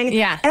kind of thing.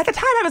 Yeah. And at the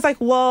time I was like,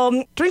 well,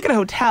 drink at a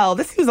hotel,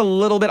 this seems a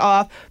little bit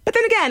off. But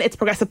then again, it's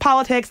progressive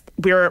politics,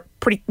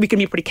 we can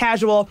be pretty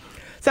casual.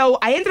 So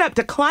I ended up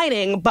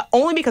declining, but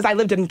only because I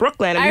lived in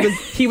Brooklyn and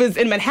he was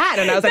in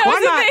Manhattan. And I was like, well,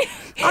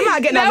 I'm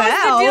not getting on the L.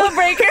 That was the deal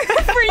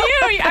breaker for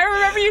you. I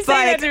remember you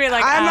saying that to me,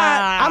 like,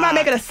 I'm not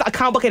making a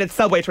complicated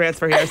subway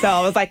transfer here. So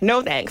I was like,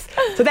 no thanks.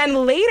 So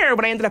then later,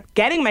 when I ended up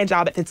getting my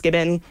job at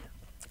Fitzgibbon,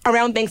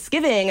 around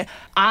Thanksgiving,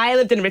 I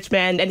lived in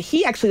Richmond, and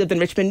he actually lived in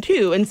Richmond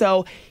too. And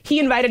so he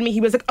invited me.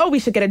 He was like, oh, we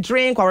should get a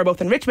drink while we're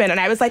both in Richmond. And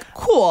I was like,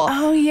 cool.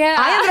 Oh, yeah.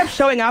 I ended up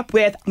showing up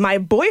with my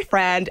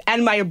boyfriend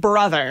and my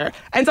brother.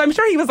 And so I'm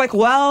sure he was like,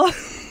 well,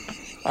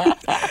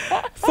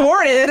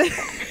 thwarted.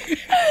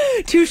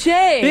 Touche.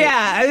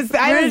 Yeah.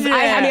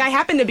 I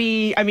happened to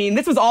be,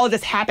 this was all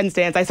just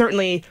happenstance. I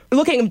certainly,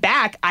 looking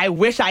back, I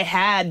wish I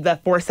had the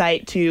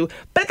foresight to,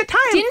 but at the time.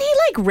 Didn't he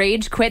like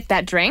rage quit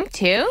that drink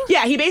too?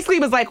 Yeah, he basically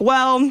was like,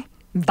 well,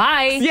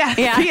 bye.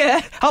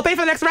 Yeah. I'll pay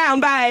for the next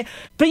round. Bye.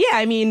 But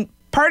yeah,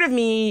 part of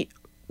me,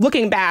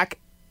 looking back,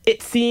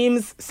 it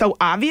seems so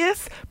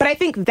obvious, but I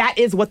think that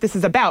is what this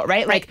is about,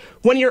 right? Like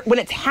when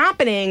it's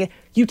happening,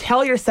 you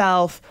tell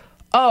yourself,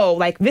 oh,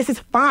 like, this is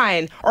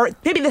fine. Or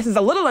maybe this is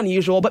a little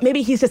unusual, but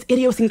maybe he's just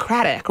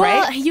idiosyncratic, right?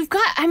 Well, you've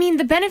got,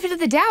 the benefit of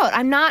the doubt.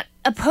 I'm not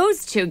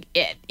opposed to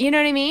it. You know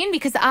what I mean?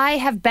 Because I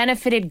have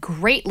benefited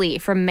greatly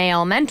from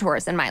male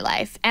mentors in my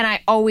life. And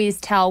I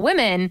always tell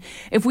women,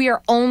 if we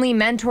are only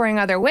mentoring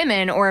other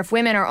women, or if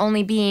women are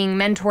only being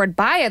mentored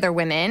by other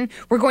women,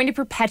 we're going to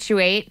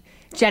perpetuate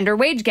gender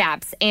wage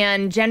gaps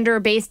and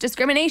gender-based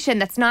discrimination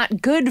that's not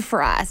good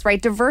for us,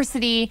 right?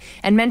 Diversity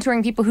and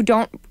mentoring people who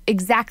don't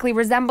exactly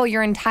resemble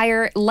your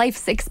entire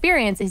life's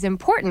experience is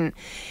important.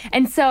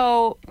 And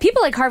so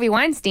people like Harvey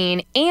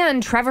Weinstein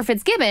and Trevor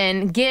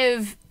Fitzgibbon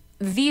give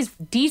these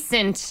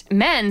decent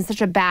men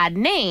such a bad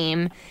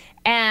name.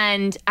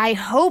 And I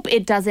hope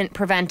it doesn't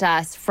prevent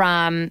us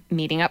from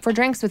meeting up for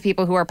drinks with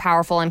people who are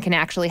powerful and can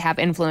actually have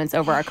influence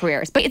over our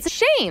careers. But it's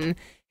a shame,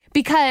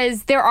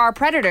 because there are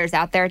predators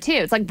out there, too.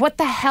 It's like, what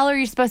the hell are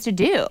you supposed to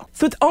do?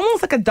 So it's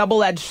almost like a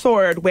double-edged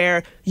sword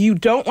where you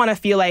don't want to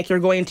feel like you're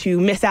going to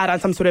miss out on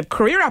some sort of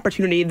career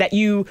opportunity that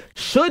you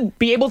should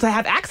be able to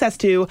have access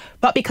to,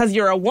 but because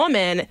you're a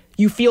woman,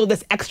 you feel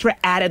this extra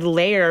added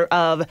layer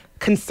of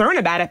concern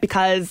about it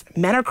because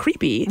men are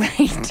creepy.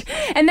 Right.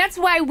 And that's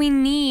why we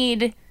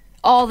need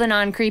all the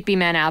non-creepy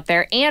men out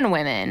there and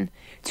women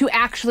to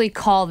actually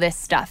call this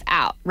stuff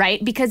out,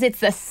 right? Because it's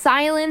the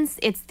silence,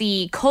 it's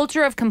the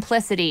culture of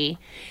complicity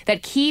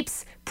that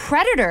keeps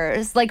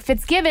predators like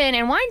Fitzgibbon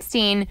and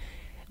Weinstein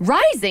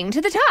rising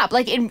to the top.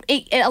 Like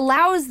it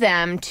allows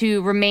them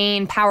to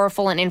remain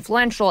powerful and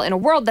influential in a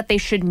world that they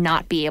should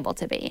not be able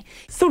to be.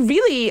 So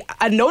really,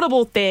 a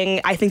notable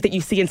thing I think that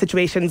you see in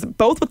situations,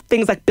 both with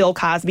things like Bill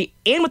Cosby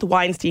and with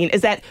Weinstein,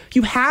 is that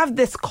you have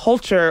this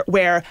culture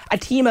where a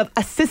team of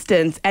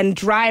assistants and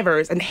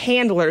drivers and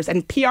handlers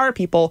and PR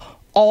people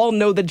all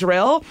know the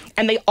drill,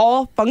 and they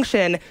all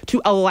function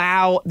to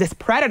allow this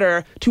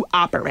predator to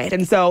operate.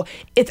 And so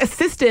it's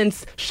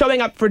assistants showing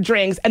up for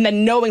drinks and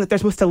then knowing that they're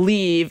supposed to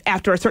leave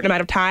after a certain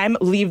amount of time,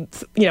 leave,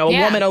 a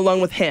woman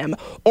alone with him.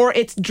 Or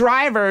it's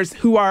drivers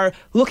who are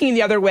looking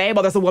the other way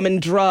while there's a woman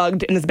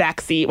drugged in his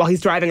backseat while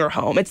he's driving her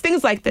home. It's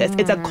things like this.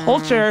 It's a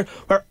culture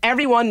where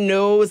everyone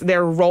knows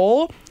their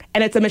role,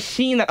 and it's a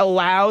machine that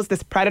allows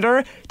this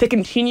predator to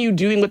continue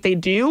doing what they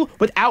do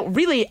without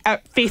really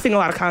facing a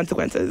lot of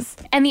consequences.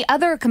 And the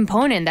other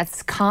component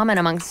that's common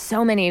among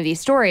so many of these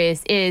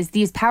stories is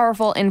these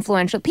powerful,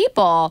 influential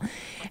people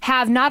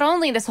have not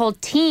only this whole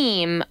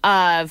team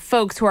of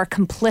folks who are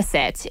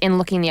complicit in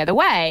looking the other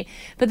way,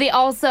 but they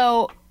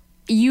also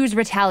use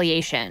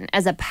retaliation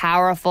as a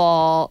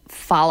powerful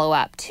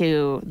follow-up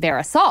to their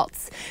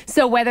assaults.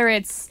 So whether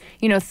it's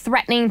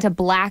threatening to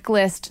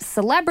blacklist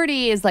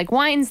celebrities like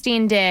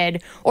Weinstein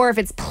did, or if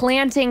it's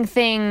planting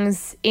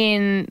things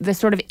in the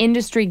sort of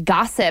industry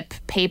gossip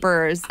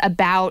papers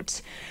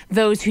about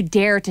those who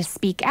dare to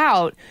speak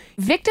out,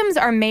 victims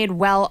are made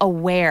well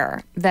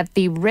aware that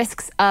the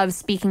risks of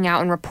speaking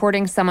out and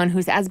reporting someone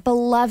who's as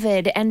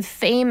beloved and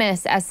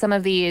famous as some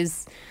of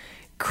these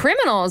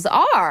criminals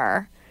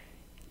are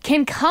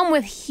can come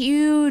with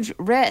huge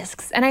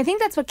risks. And I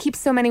think that's what keeps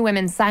so many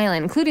women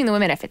silent, including the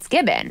women at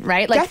Fitzgibbon,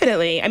 right?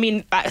 Definitely. I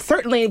mean,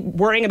 certainly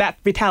worrying about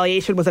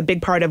retaliation was a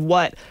big part of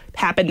what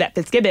happened at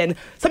Fitzgibbon.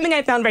 Something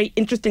I found very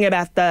interesting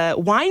about the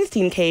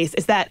Weinstein case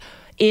is that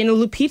in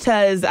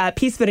Lupita's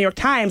piece for the New York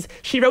Times,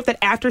 she wrote that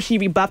after she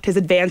rebuffed his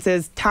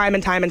advances time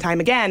and time and time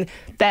again,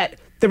 that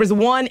there was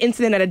one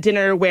incident at a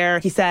dinner where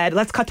he said,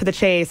 "Let's cut to the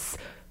chase.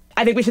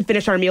 I think we should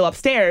finish our meal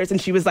upstairs."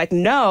 And she was like,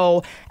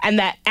 no. And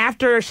that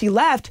after she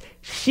left,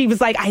 she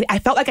was like, I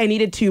felt like I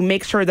needed to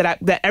make sure that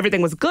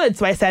everything was good.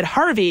 So I said,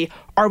 "Harvey,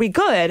 are we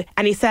good?"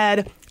 And he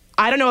said,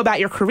 "I don't know about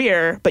your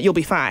career, but you'll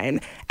be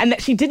fine." And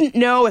that she didn't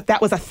know if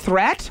that was a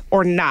threat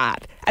or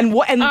not. And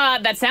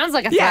that sounds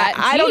like a threat.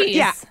 I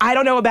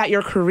don't know about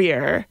your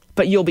career,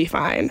 but you'll be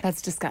fine.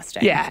 That's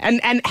disgusting. Yeah.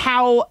 And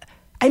how...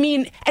 I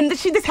mean, and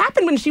this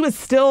happened when she was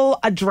still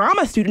a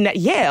drama student at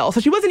Yale, so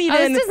she wasn't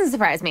even... this doesn't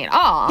surprise me at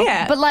all.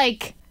 Yeah.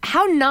 But,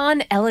 how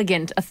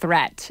non-elegant a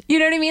threat. You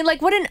know what I mean?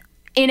 What an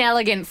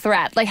inelegant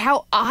threat.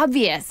 How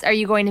obvious are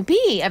you going to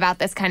be about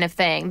this kind of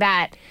thing?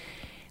 That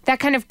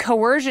kind of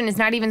coercion is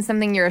not even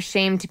something you're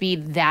ashamed to be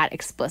that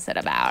explicit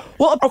about.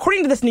 Well,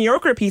 according to this New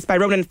Yorker piece by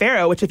Ronan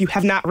Farrow, which if you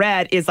have not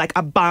read is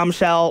a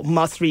bombshell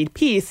must-read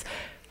piece,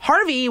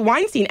 Harvey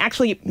Weinstein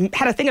actually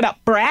had a thing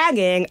about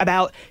bragging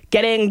about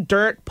getting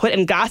dirt put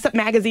in gossip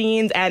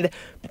magazines and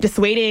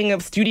dissuading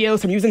of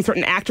studios from using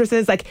certain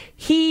actresses.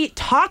 He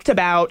talked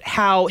about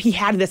how he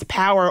had this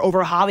power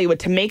over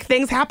Hollywood to make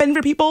things happen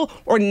for people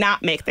or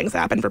not make things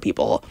happen for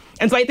people.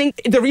 And so I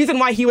think the reason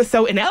why he was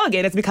so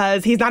inelegant is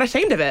because he's not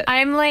ashamed of it.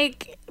 I'm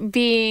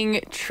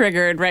being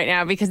triggered right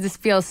now because this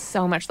feels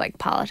so much like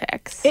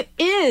politics. It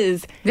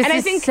is.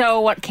 This is so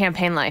what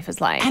campaign life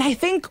is like. And I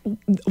think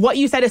what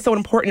you said is so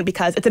important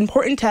because it's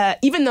important to,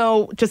 even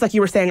though, just like you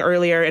were saying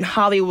earlier, in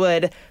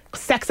Hollywood,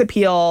 sex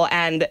appeal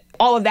and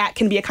all of that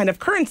can be a kind of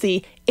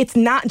currency, it's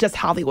not just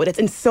Hollywood. It's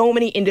in so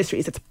many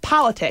industries. It's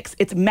politics,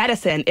 it's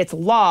medicine, it's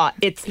law,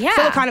 it's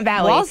Silicon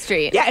Valley. Wall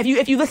Street. Yeah,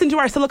 if you listen to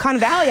our Silicon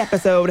Valley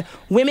episode,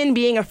 women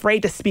being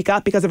afraid to speak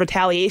up because of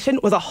retaliation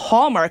was a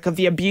hallmark of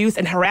the abuse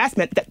and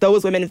harassment that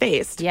those women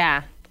faced.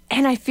 Yeah.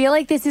 And I feel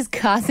like this is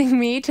causing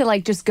me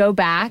to just go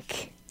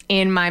back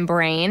in my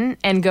brain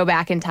and go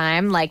back in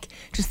time,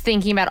 just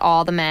thinking about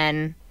all the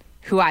men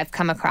who I've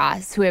come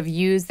across who have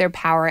used their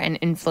power and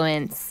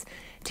influence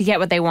to get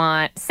what they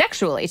want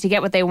sexually, to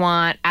get what they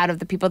want out of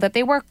the people that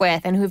they work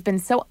with, and who've been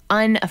so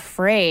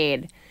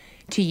unafraid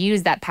to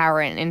use that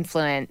power and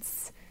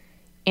influence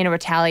in a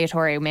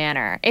retaliatory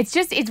manner.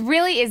 It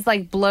really is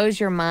blows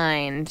your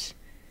mind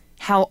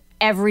how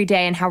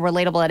everyday and how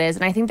relatable it is.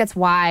 And I think that's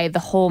why the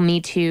whole Me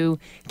Too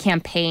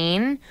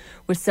campaign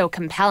was so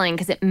compelling,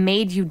 because it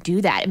made you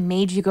do that. It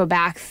made you go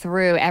back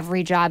through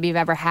every job you've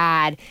ever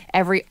had,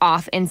 every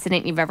off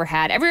incident you've ever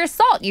had, every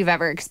assault you've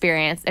ever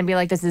experienced, and be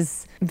like, this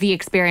is the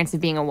experience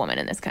of being a woman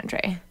in this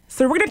country.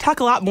 So we're going to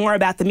talk a lot more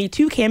about the Me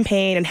Too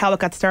campaign and how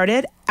it got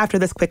started after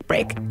this quick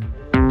break.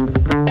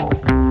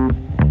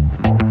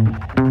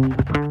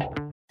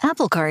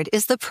 Apple Card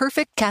is the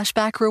perfect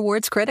cashback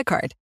rewards credit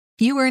card.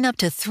 You earn up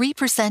to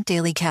 3%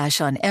 daily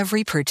cash on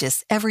every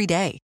purchase every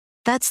day.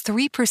 That's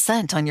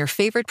 3% on your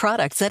favorite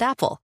products at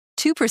Apple,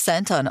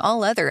 2% on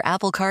all other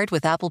Apple Card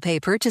with Apple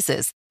Pay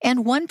purchases,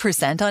 and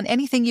 1% on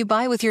anything you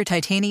buy with your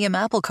titanium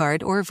Apple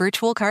Card or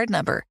virtual card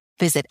number.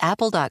 Visit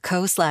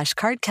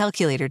apple.co/card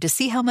calculator to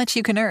see how much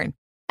you can earn.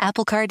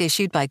 Apple Card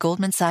issued by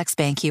Goldman Sachs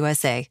Bank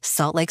USA,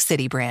 Salt Lake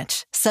City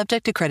branch.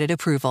 Subject to credit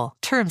approval.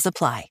 Terms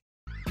apply.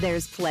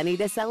 There's plenty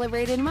to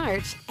celebrate in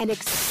March and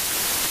National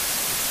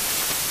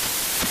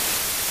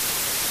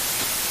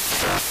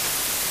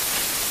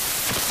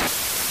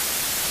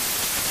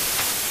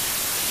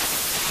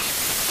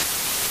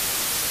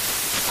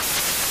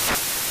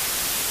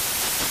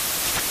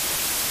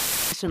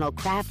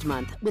Craft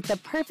Month with the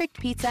perfect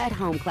pizza at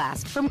home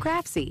class from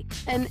Craftsy.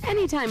 And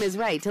anytime is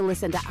right to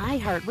listen to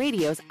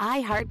iHeartRadio's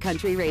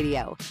iHeartCountry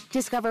Radio.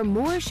 Discover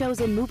more shows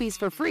and movies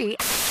for free.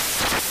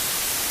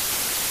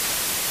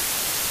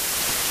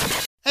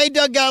 Hey,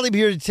 Doug Gottlieb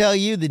here to tell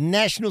you the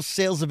national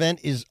sales event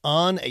is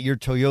on at your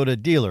Toyota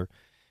dealer,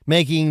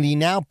 making the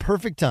now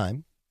perfect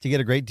time to get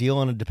a great deal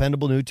on a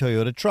dependable new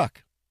Toyota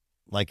truck,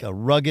 like a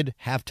rugged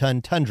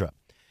half-ton Tundra.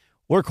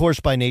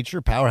 Workhorse by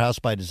nature, powerhouse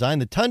by design,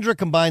 the Tundra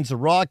combines the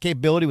raw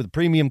capability with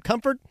premium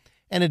comfort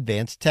and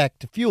advanced tech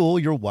to fuel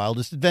your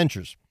wildest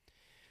adventures.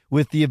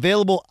 With the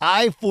available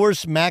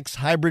iForce Max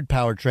hybrid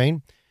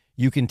powertrain,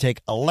 you can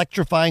take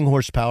electrifying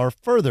horsepower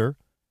further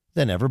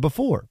than ever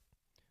before.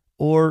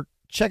 Or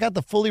check out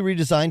the fully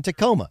redesigned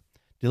Tacoma.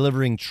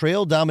 Delivering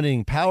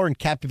trail-dominating power and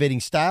captivating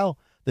style,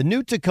 the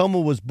new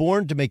Tacoma was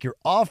born to make your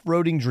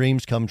off-roading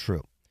dreams come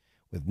true.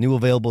 With new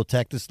available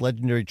tech, this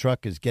legendary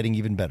truck is getting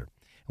even better.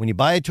 When you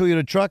buy a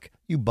Toyota truck,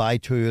 you buy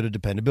Toyota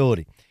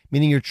dependability,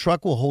 meaning your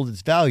truck will hold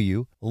its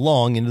value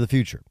long into the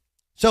future.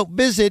 So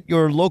visit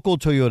your local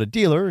Toyota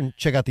dealer and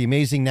check out the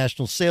amazing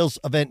national sales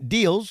event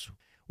deals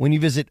when you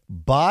visit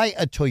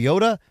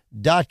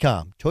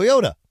buyatoyota.com.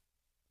 Toyota,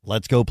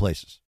 let's go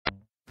places.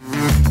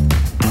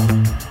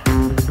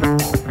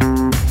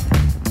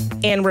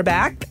 And we're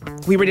back.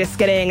 We were just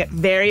getting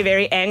very,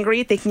 very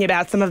angry thinking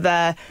about some of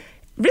the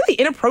really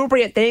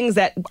inappropriate things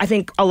that I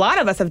think a lot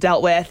of us have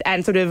dealt with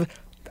and sort of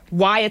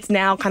why it's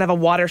now kind of a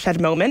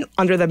watershed moment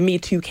under the Me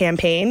Too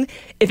campaign.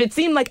 If it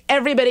seemed like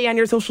everybody on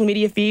your social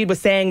media feed was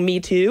saying Me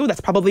Too,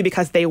 that's probably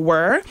because they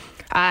were.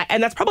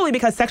 And that's probably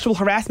because sexual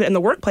harassment in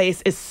the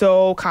workplace is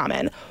so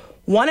common.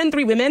 1 in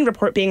 3 women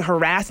report being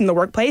harassed in the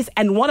workplace,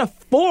 and 1 of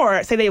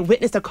 4 say they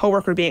witnessed a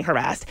coworker being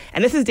harassed.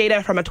 And this is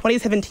data from a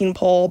 2017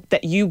 poll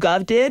that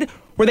YouGov did,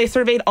 where they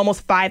surveyed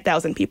almost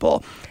 5,000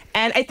 people.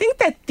 And I think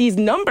that these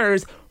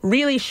numbers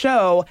really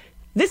show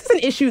this is an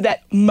issue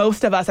that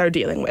most of us are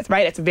dealing with,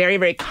 right? It's very,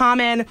 very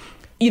common.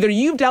 Either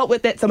you've dealt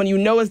with it, someone you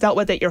know has dealt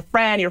with it, your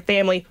friend, your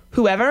family,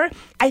 whoever.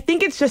 I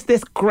think it's just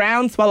this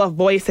groundswell of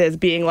voices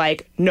being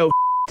like, no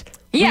shit.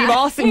 Yeah, We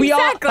all,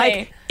 exactly.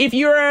 like, if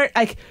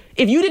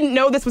you didn't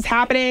know this was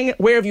happening,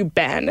 where have you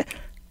been?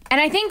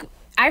 And I think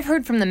I've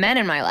heard from the men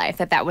in my life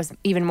that was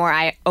even more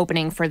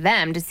eye-opening for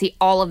them to see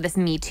all of this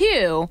Me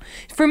Too.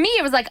 For me,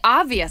 it was like,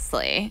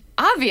 obviously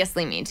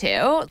Me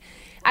Too.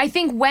 I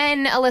think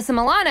when Alyssa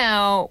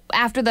Milano,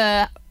 after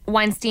the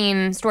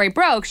Weinstein story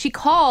broke, she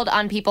called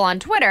on people on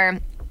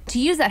Twitter to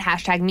use that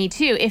hashtag Me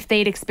Too if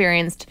they'd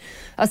experienced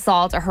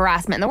assault or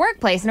harassment in the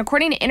workplace. And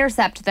according to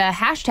Intercept, the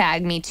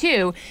hashtag Me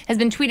Too has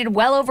been tweeted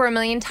well over 1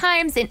 million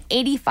times in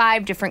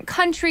 85 different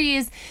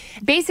countries.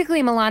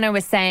 Basically, Milano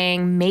was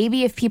saying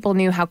maybe if people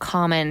knew how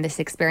common this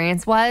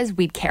experience was,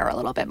 we'd care a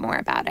little bit more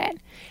about it.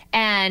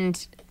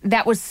 And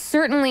that was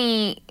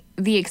certainly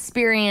the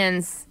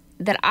experience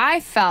that I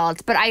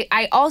felt, but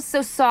I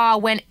also saw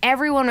when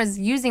everyone was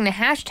using the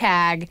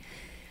hashtag,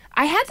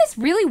 I had this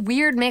really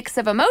weird mix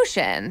of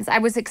emotions. I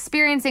was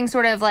experiencing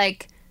sort of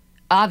like,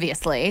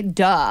 obviously,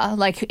 duh,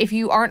 like if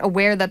you aren't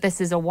aware that this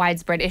is a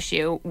widespread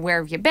issue,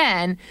 where have you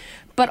been?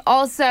 But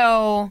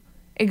also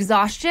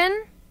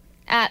exhaustion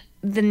at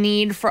the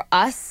need for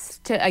us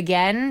to,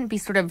 again, be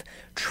sort of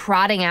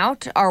trotting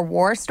out our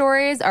war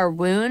stories, our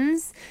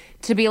wounds,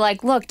 to be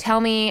like, look, tell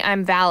me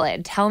I'm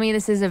valid. Tell me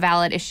this is a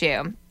valid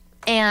issue.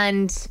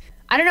 And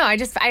I don't know,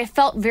 I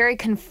felt very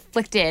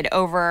conflicted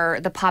over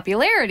the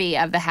popularity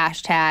of the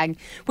hashtag,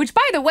 which,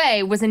 by the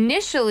way, was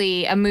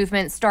initially a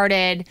movement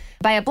started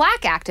by a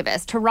Black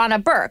activist,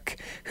 Tarana Burke,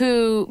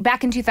 who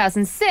back in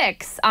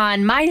 2006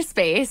 on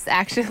MySpace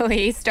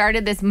actually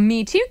started this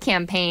Me Too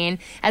campaign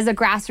as a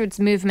grassroots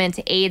movement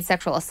to aid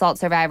sexual assault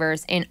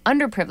survivors in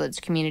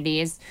underprivileged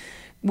communities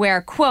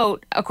where,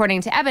 quote,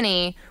 according to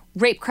Ebony,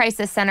 rape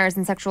crisis centers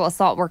and sexual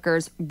assault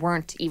workers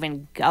weren't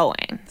even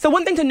going. So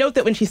one thing to note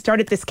that when she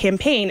started this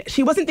campaign,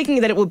 she wasn't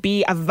thinking that it would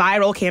be a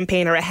viral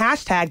campaign or a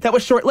hashtag that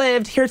was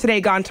short-lived, here today,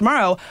 gone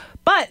tomorrow.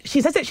 But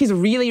she says that she's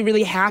really,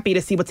 really happy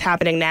to see what's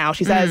happening now.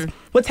 She says,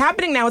 what's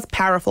happening now is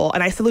powerful,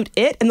 and I salute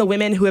it and the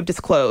women who have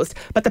disclosed.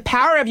 But the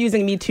power of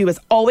using Me Too has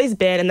always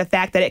been in the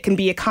fact that it can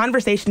be a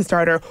conversation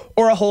starter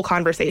or a whole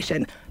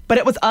conversation. But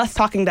it was us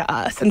talking to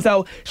us. And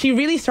so she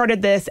really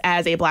started this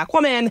as a Black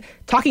woman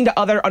talking to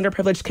other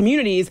underprivileged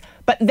communities.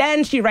 But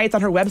then she writes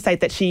on her website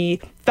that she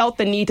felt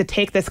the need to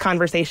take this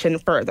conversation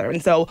further.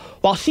 And so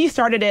while she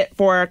started it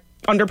for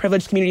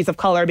underprivileged communities of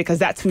color because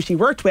that's who she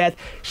worked with,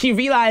 she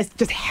realized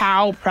just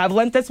how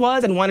prevalent this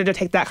was and wanted to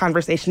take that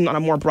conversation on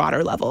a more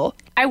broader level.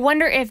 I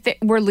wonder if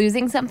we're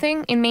losing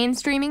something in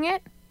mainstreaming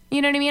it.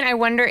 You know what I mean? I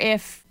wonder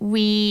if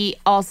we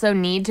also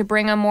need to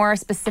bring a more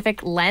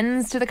specific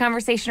lens to the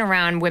conversation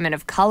around women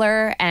of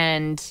color.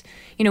 And,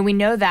 you know, we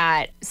know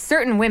that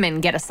certain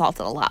women get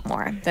assaulted a lot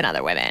more than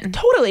other women.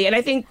 Totally. And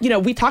I think, you know,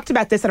 we talked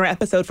about this in our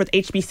episode for the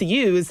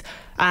HBCUs.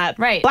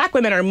 Right. Black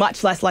women are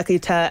much less likely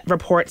to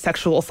report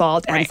sexual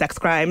assault and sex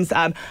crimes.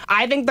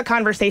 I think the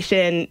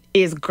conversation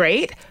is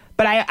great,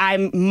 but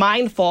I'm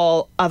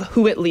mindful of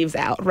who it leaves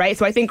out, right?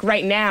 So I think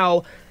right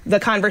now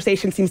the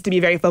conversation seems to be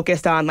very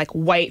focused on like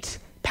white,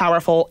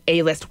 powerful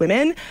A-list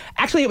women.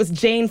 Actually, it was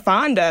Jane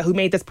Fonda who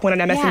made this point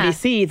on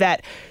MSNBC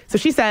that, so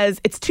she says,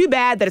 it's too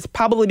bad that it's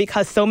probably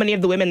because so many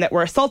of the women that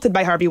were assaulted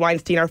by Harvey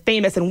Weinstein are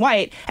famous and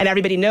white and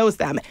everybody knows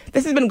them.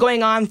 This has been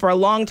going on for a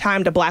long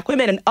time to Black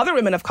women and other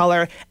women of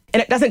color,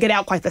 and it doesn't get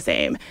out quite the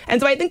same.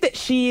 And so I think that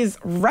she's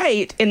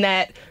right in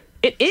that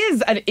it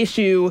is an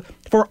issue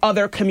for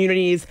other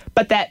communities,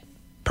 but that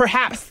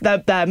perhaps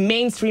the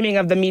mainstreaming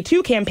of the Me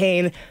Too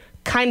campaign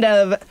kind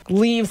of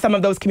leave some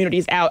of those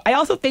communities out. I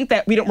also think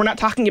that we're not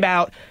talking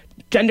about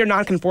gender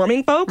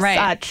nonconforming folks.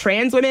 Right.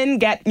 Trans women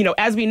get, you know,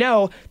 as we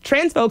know,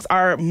 trans folks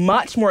are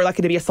much more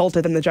likely to be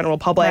assaulted than the general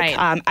public.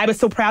 Right. I was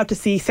so proud to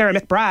see Sarah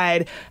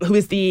McBride, who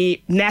is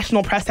the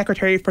National Press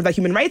Secretary for the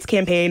Human Rights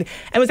Campaign,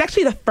 and was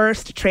actually the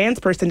first trans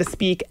person to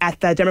speak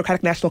at the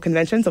Democratic National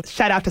Convention. So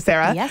shout out to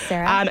Sarah. Yes,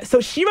 Sarah. So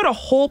she wrote a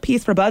whole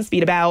piece for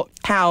BuzzFeed about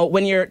how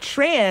when you're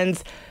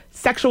trans,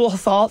 sexual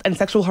assault and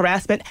sexual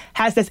harassment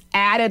has this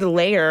added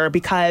layer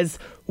because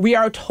we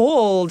are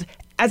told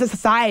as a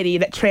society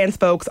that trans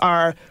folks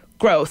are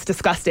gross,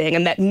 disgusting,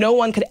 and that no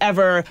one could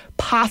ever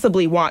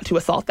possibly want to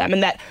assault them.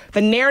 And that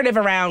the narrative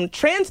around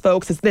trans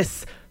folks is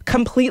this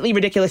completely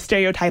ridiculous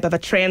stereotype of a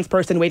trans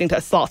person waiting to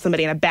assault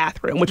somebody in a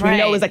bathroom, which we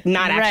know is like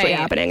not actually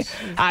happening.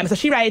 So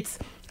she writes,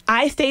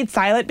 I stayed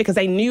silent because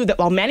I knew that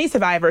while many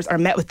survivors are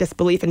met with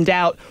disbelief and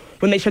doubt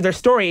when they share their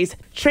stories,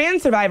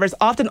 trans survivors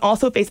often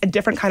also face a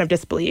different kind of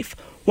disbelief,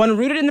 one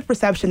rooted in the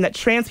perception that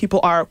trans people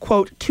are,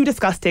 quote, too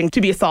disgusting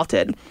to be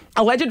assaulted.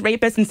 Alleged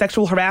rapists and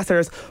sexual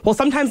harassers will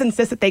sometimes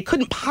insist that they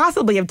couldn't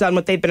possibly have done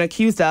what they've been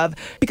accused of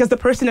because the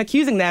person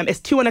accusing them is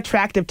too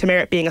unattractive to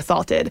merit being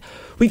assaulted.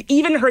 We've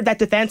even heard that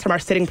defense from our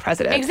sitting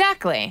president.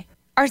 Exactly.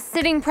 Our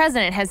sitting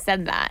president has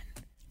said that.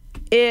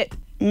 It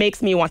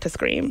makes me want to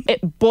scream. It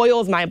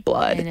boils my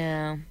blood. I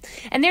know.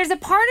 And there's a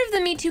part of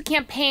the Me Too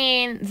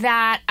campaign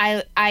that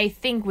I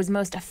think was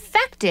most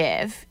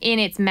effective in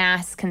its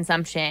mass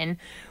consumption,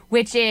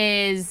 which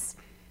is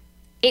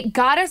it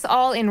got us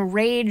all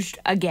enraged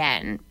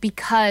again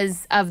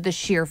because of the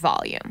sheer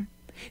volume.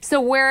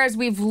 So whereas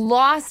we've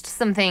lost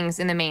some things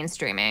in the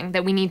mainstreaming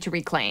that we need to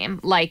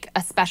reclaim, like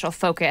a special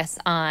focus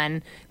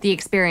on the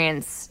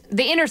experience,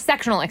 the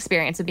intersectional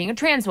experience of being a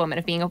trans woman,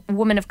 of being a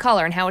woman of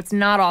color, and how it's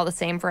not all the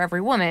same for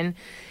every woman,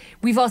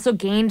 we've also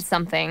gained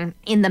something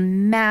in the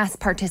mass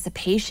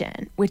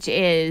participation, which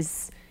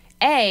is,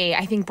 A,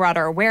 I think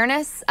broader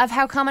awareness of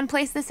how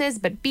commonplace this is,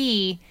 but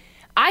B,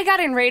 I got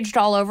enraged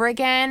all over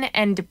again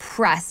and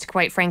depressed,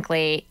 quite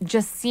frankly,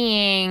 just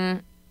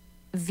seeing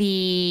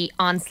the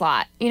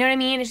onslaught. You know what I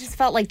mean? It just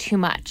felt like too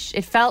much.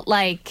 It felt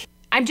like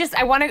I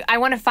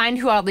want to find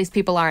who all these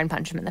people are and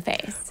punch them in the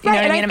face. You know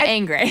what I mean? I'm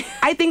angry.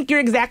 I think you're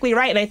exactly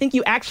right. And I think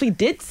you actually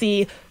did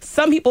see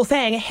some people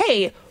saying,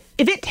 hey,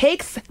 if it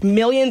takes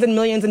millions and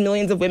millions and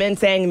millions of women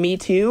saying Me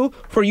Too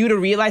for you to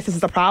realize this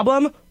is a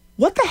problem,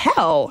 what the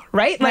hell,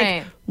 right?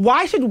 Like,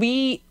 why should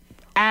we,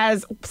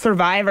 as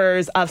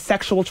survivors of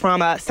sexual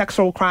trauma,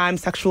 sexual crime,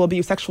 sexual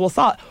abuse, sexual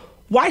assault,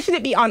 why should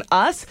it be on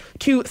us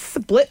to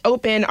split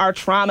open our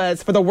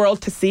traumas for the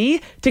world to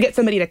see to get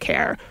somebody to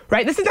care,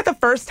 right? This is not the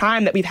first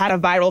time that we've had a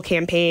viral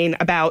campaign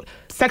about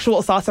sexual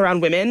assaults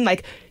around women.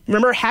 Like,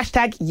 remember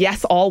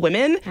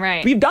 #YesAllWomen?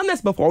 Right. We've done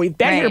this before. We've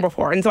been here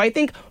before. And so I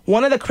think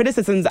one of the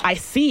criticisms I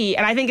see,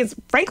 and I think is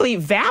frankly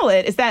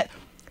valid, is that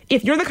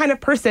if you're the kind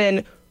of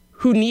person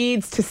who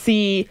needs to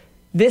see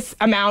this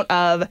amount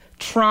of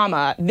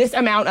trauma, this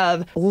amount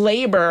of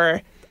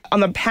labor on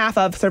the behalf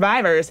of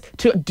survivors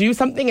to do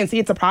something and see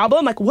it's a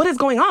problem, like, what is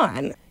going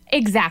on?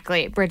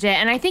 Exactly, Bridget.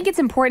 And I think it's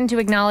important to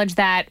acknowledge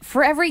that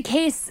for every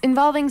case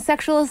involving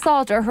sexual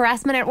assault or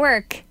harassment at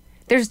work,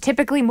 there's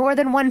typically more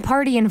than one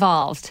party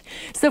involved.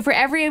 So for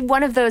every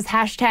one of those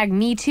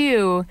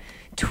 #MeToo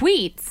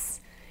tweets,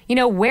 you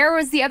know, where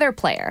was the other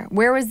player?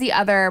 Where was the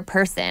other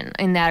person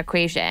in that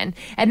equation?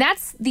 And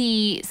that's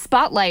the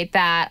spotlight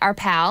that our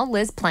pal,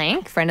 Liz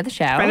Plank, friend of the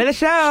show.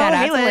 Shout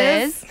out to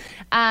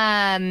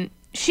Liz.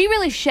 She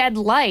really shed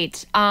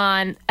light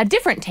on a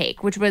different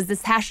take, which was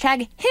this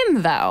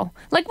 #him though.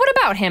 Like, what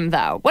about him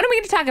though? When are we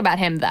going to talk about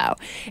him though?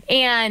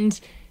 And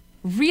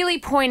really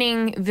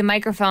pointing the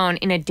microphone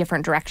in a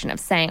different direction of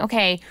saying,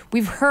 okay,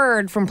 we've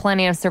heard from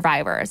plenty of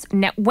survivors.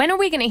 Now, when are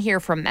we going to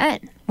hear from men?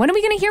 When are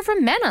we going to hear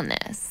from men on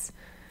this?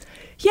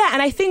 Yeah,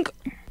 and I think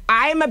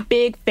I'm a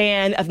big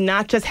fan of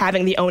not just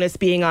having the onus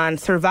being on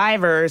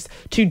survivors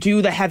to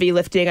do the heavy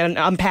lifting and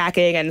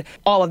unpacking and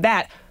all of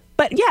that.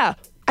 But yeah,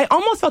 I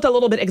almost felt a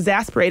little bit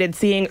exasperated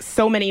seeing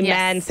so many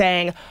men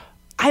saying,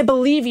 I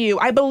believe you,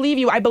 I believe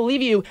you, I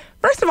believe you.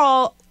 First of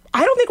all,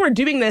 I don't think we're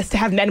doing this to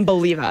have men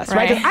believe us,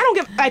 right? 'Cause I don't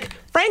give, like,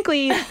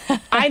 frankly,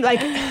 I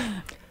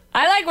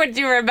like what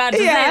you were about to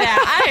say there.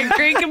 I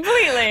agree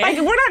completely. Like,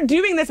 we're not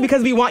doing this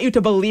because we want you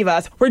to believe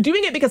us. We're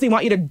doing it because we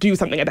want you to do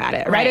something about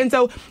it, right? And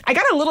so I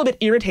got a little bit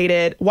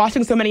irritated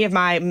watching so many of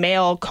my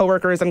male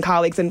coworkers and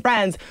colleagues and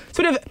friends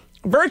sort of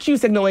virtue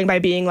signaling by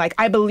being like,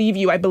 I believe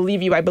you, I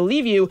believe you, I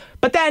believe you,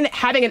 but then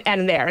having an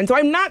end there. And so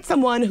I'm not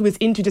someone who is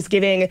into just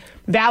giving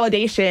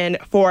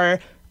validation for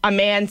a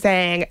man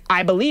saying,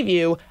 I believe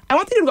you. I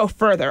want you to go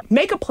further.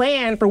 Make a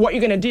plan for what you're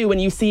going to do when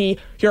you see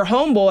your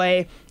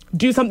homeboy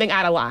do something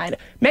out of line.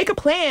 Make a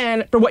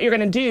plan for what you're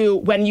going to do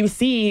when you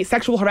see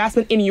sexual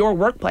harassment in your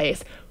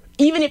workplace.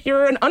 Even if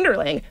you're an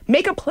underling,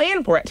 make a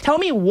plan for it. Tell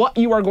me what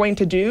you are going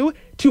to do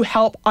to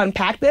help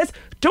unpack this.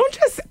 Don't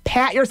just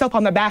pat yourself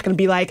on the back and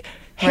be like,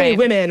 hey,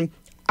 women,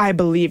 I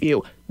believe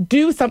you.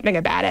 Do something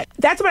about it.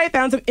 That's what I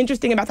found so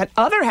interesting about that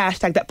other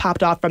hashtag that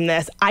popped off from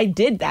this. I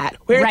did that,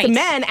 where it's the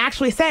men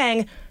actually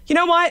saying, you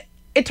know what?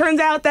 It turns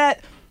out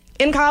that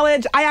in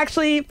college, I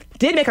actually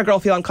did make a girl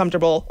feel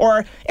uncomfortable.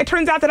 Or it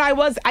turns out that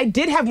I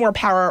did have more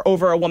power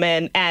over a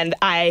woman and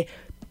I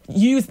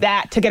used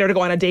that to get her to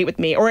go on a date with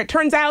me. Or it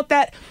turns out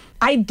that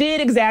I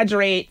did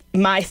exaggerate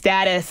my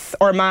status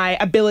or my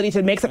ability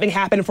to make something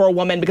happen for a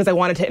woman because I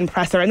wanted to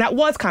impress her. And that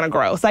was kind of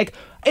gross. Like,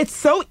 it's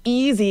so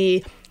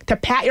easy to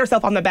pat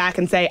yourself on the back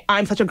and say,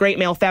 I'm such a great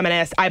male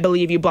feminist, I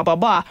believe you, blah, blah,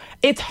 blah.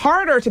 It's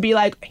harder to be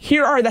like,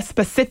 here are the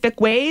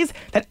specific ways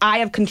that I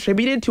have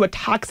contributed to a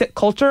toxic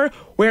culture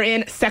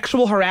wherein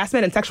sexual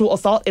harassment and sexual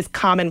assault is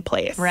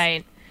commonplace.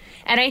 Right.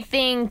 And I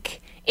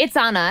think It's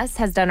On Us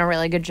has done a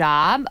really good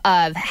job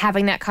of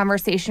having that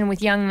conversation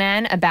with young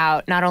men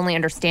about not only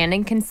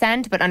understanding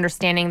consent, but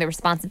understanding the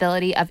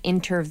responsibility of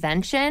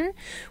intervention.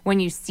 When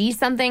you see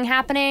something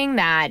happening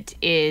that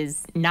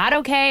is not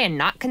okay and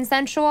not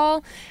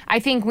consensual, I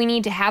think we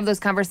need to have those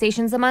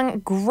conversations among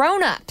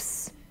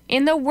grown-ups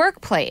in the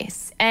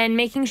workplace and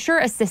making sure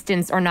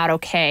assistants are not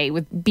okay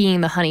with being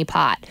the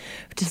honeypot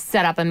to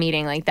set up a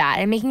meeting like that,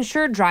 and making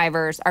sure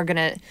drivers are going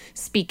to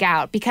speak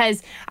out.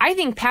 Because I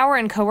think power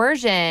and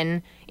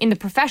coercion in the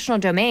professional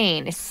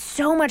domain is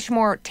so much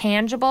more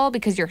tangible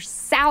because your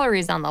salary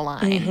is on the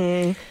line.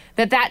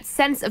 Mm-hmm. That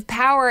sense of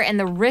power and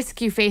the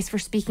risk you face for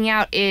speaking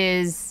out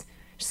is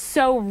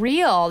so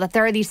real, that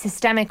there are these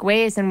systemic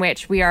ways in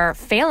which we are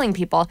failing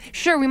people.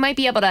 Sure, we might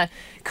be able to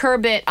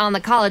curb it on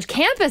the college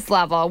campus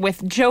level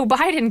with Joe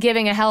Biden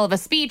giving a hell of a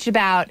speech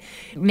about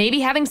maybe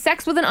having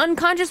sex with an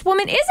unconscious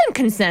woman isn't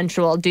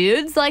consensual,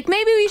 dudes. Like,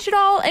 maybe we should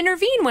all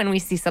intervene when we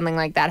see something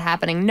like that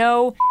happening.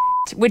 No,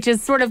 which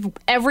is sort of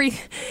every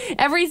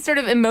sort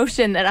of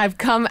emotion that I've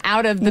come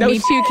out of the Me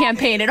Too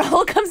campaign. It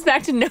all comes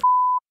back to no.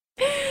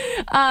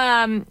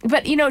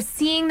 But, you know,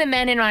 seeing the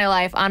men in my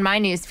life on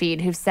my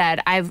newsfeed who've said,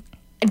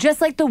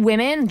 just like the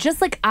women, just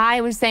like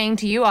I was saying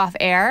to you off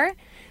air,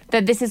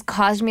 that this has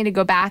caused me to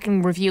go back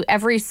and review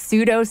every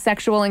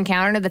pseudo-sexual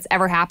encounter that's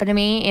ever happened to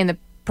me in the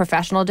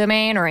professional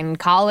domain or in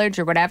college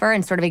or whatever,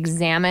 and sort of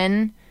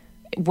examine,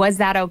 was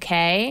that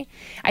okay?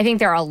 I think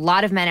there are a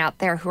lot of men out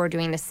there who are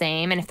doing the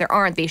same, and if there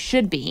aren't, they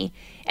should be.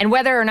 And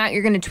whether or not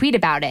you're going to tweet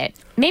about it,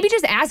 maybe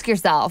just ask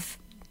yourself,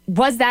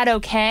 was that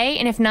okay?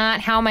 And if not,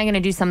 how am I going to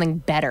do something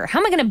better? How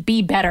am I going to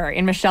be better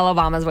in Michelle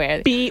Obama's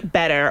way? Be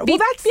better.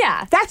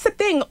 That's the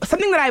thing.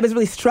 Something that I was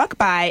really struck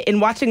by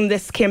in watching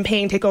this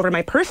campaign take over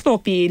my personal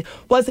feed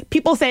was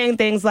people saying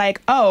things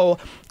like, oh,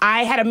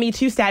 I had a Me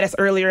Too status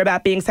earlier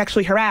about being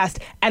sexually harassed,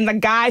 and the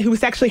guy who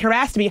sexually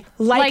harassed me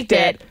liked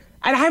it.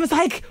 And I was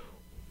like,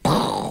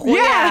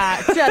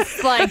 yeah,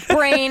 just like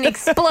brain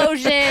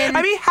explosion.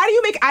 I mean, how do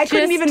you I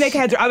couldn't even make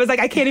heads. I was like,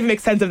 I can't even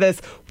make sense of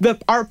this.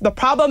 The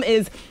problem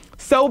is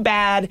so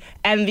bad,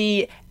 and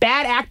the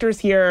bad actors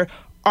here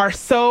are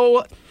so,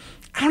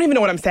 I don't even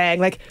know what I'm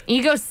saying. Like,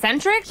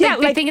 egocentric? Yeah,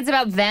 they think it's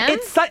about them?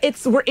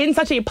 We're in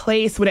such a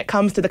place when it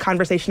comes to the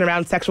conversation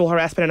around sexual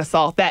harassment and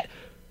assault that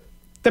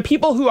the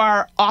people who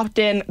are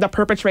often the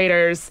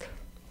perpetrators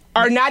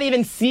are not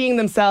even seeing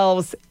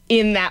themselves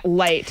in that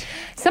light.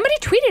 Somebody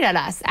tweeted at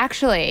us,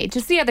 actually,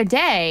 just the other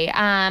day,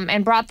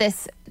 and brought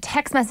this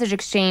text message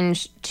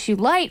exchange to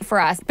light for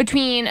us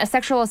between a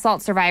sexual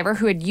assault survivor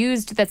who had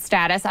used that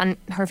status on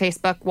her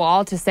Facebook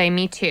wall to say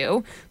Me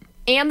Too,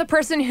 and the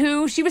person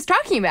who she was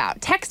talking about,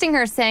 texting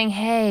her saying,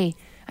 hey,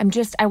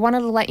 I wanted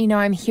to let you know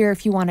I'm here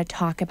if you want to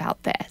talk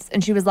about this.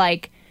 And she was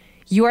like,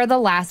 you are the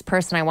last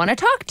person I want to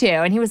talk to.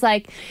 And he was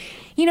like,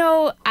 you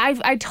know,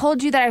 I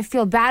told you that I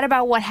feel bad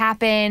about what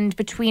happened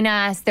between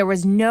us. There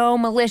was no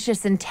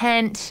malicious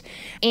intent.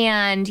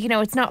 And, you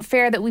know, it's not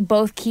fair that we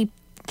both keep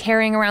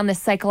carrying around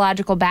this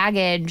psychological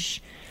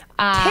baggage. Take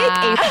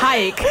a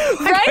hike.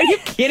 Right? Are you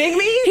kidding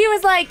me? He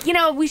was like, you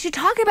know, we should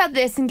talk about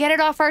this and get it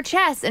off our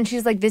chest. And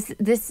she's like, this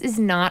is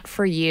not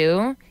for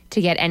you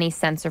to get any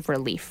sense of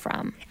relief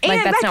from.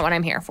 Like, that's not what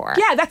I'm here for.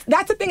 Yeah,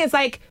 that's the thing. Is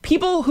like,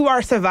 people who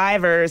are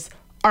survivors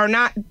are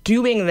not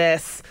doing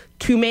this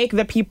to make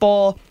the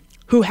people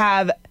who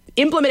have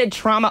implemented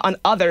trauma on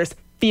others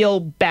feel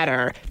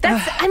better.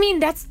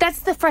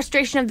 That's the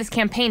frustration of this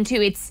campaign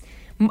too.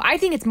 I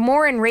think it's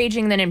more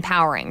enraging than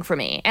empowering for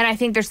me. And I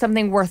think there's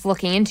something worth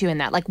looking into in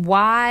that. Like,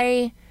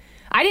 why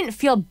I didn't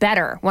feel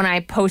better when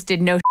I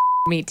posted no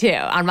me too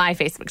on my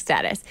Facebook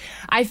status.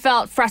 I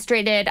felt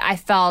frustrated. I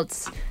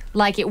felt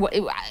like it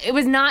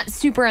was not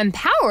super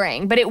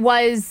empowering, but it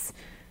was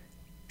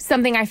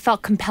something I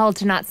felt compelled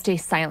to not stay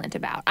silent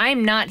about.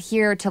 I'm not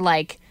here to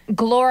like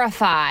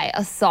glorify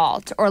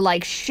assault or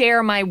like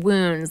share my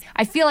wounds.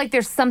 I feel like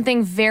there's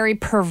something very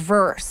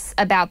perverse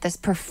about this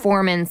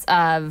performance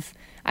of,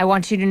 I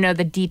want you to know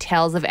the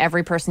details of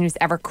every person who's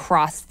ever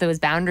crossed those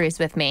boundaries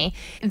with me.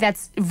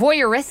 That's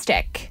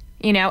voyeuristic,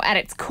 at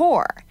its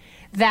core.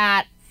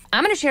 That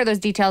I'm going to share those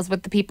details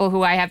with the people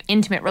who I have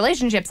intimate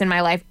relationships in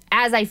my life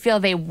as I feel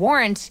they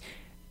warrant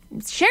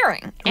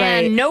sharing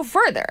and no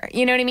further.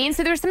 You know what I mean?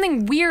 So there's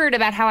something weird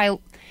about how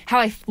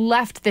I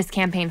left this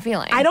campaign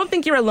feeling. I don't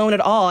think you're alone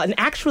at all. And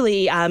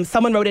actually,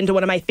 someone wrote into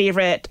one of my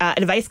favorite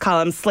advice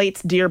columns,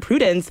 Slate's Dear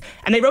Prudence,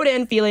 and they wrote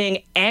in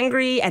feeling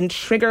angry and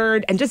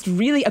triggered and just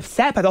really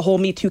upset by the whole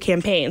Me Too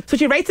campaign. So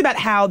she writes about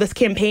how this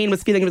campaign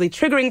was feeling really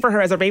triggering for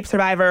her as a rape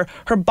survivor.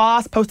 Her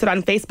boss posted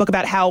on Facebook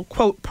about how,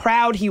 quote,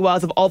 proud he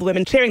was of all the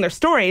women sharing their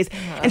stories.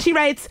 And she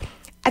writes,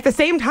 at the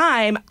same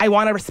time, I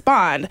want to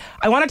respond.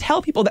 I want to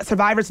tell people that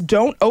survivors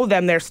don't owe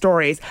them their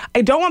stories.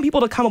 I don't want people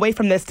to come away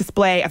from this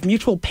display of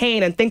mutual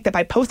pain and think that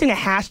by posting a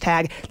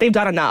hashtag, they've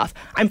done enough.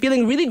 I'm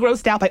feeling really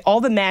grossed out by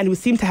all the men who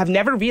seem to have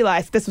never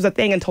realized this was a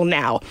thing until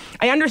now.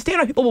 I understand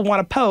why people will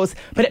want to post,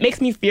 but it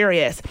makes me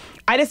furious.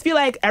 I just feel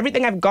like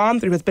everything I've gone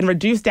through has been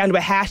reduced down to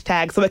a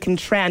hashtag so it can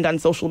trend on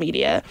social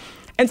media.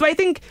 And so I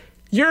think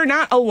you're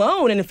not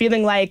alone in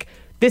feeling like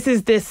this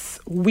is this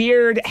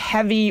weird,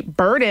 heavy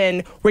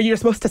burden where you're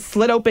supposed to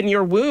slit open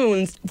your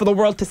wounds for the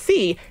world to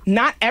see.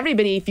 Not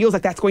everybody feels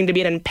like that's going to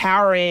be an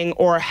empowering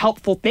or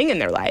helpful thing in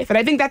their life. And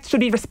I think that should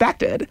be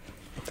respected.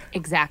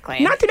 Exactly.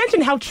 Not to mention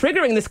how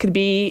triggering this could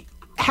be,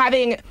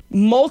 having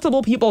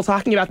multiple people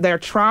talking about their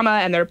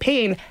trauma and their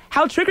pain,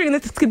 how triggering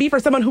this could be for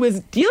someone who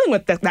is dealing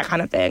with that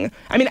kind of thing.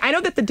 I mean, I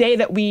know that the day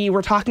that we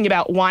were talking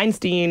about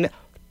Weinstein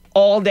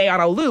all day on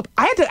a loop,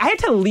 I had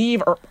to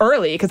leave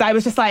early because I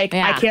was just like,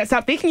 I can't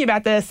stop thinking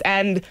about this,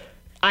 and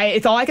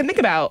it's all I can think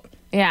about.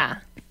 Yeah.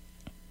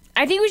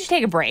 I think we should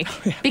take a break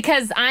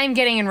because I'm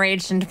getting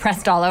enraged and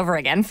depressed all over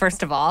again,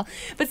 first of all.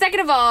 But second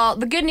of all,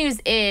 the good news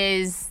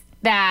is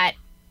that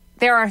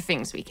there are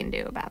things we can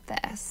do about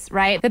this,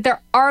 right? That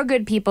there are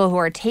good people who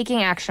are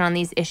taking action on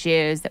these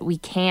issues that we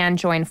can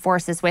join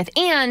forces with.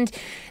 And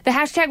the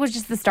hashtag was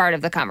just the start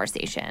of the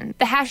conversation.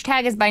 The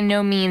hashtag is by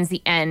no means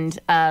the end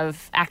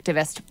of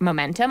activist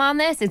momentum on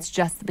this. It's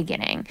just the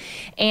beginning.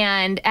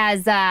 And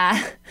as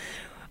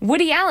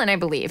Woody Allen, I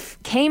believe,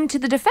 came to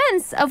the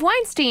defense of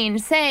Weinstein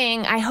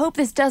saying, I hope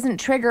this doesn't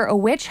trigger a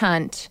witch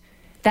hunt.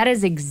 That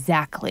is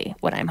exactly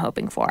what I'm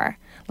hoping for.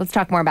 Let's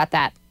talk more about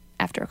that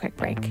after a quick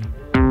break.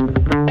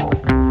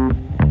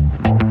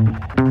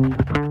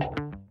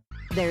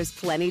 There's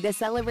plenty to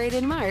celebrate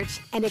in March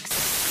and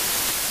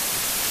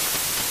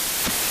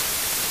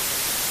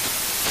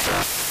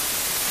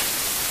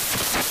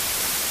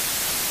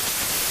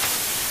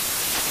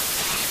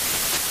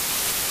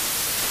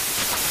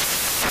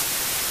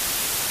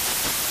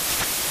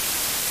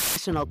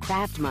National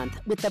Craft Month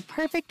with the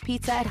perfect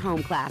pizza at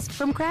home class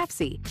from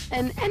Craftsy.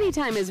 And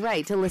anytime is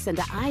right to listen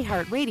to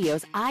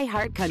iHeartRadio's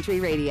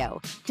iHeartCountry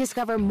Radio.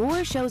 Discover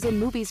more shows and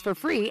movies for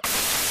free.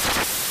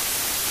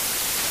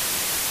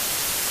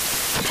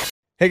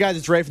 Hey guys,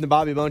 it's Ray from the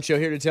Bobby Bones Show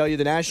here to tell you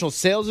the national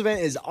sales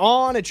event is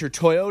on at your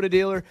Toyota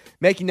dealer,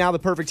 making now the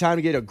perfect time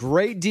to get a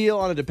great deal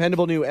on a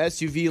dependable new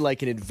SUV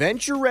like an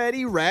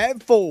adventure-ready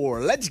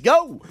RAV4. Let's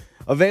go!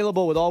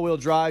 Available with all-wheel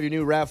drive, your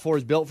new RAV4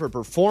 is built for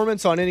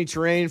performance on any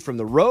terrain, from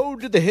the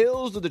road to the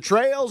hills to the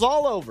trails,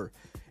 all over.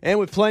 And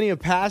with plenty of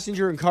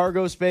passenger and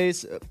cargo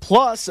space,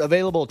 plus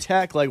available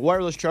tech like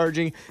wireless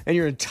charging, and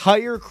your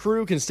entire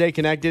crew can stay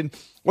connected.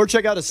 Or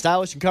check out a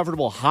stylish and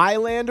comfortable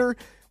Highlander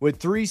with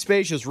 3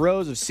 spacious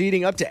rows of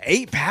seating, up to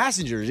 8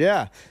 passengers,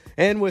 yeah.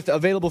 And with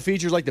available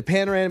features like the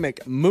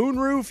panoramic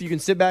moonroof, you can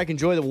sit back and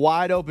enjoy the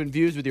wide open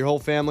views with your whole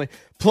family.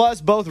 Plus,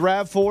 both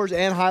RAV4s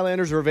and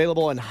Highlanders are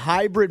available in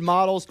hybrid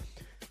models.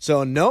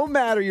 So no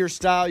matter your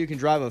style, you can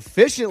drive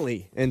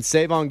efficiently and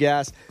save on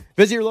gas.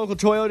 Visit your local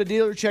Toyota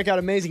dealer. Check out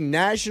amazing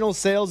national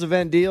sales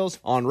event deals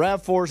on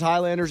RAV4s,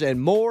 Highlanders,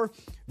 and more.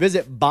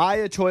 Visit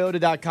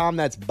buyatoyota.com.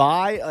 That's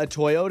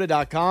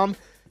buyatoyota.com.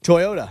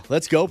 Toyota,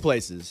 let's go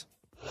places.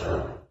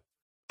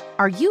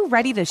 Are you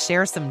ready to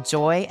share some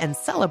joy and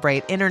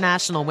celebrate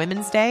International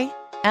Women's Day?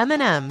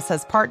 M&M's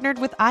has partnered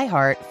with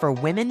iHeart for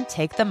Women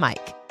Take the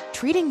Mic,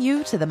 treating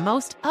you to the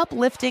most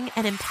uplifting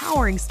and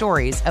empowering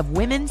stories of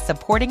women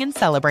supporting and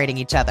celebrating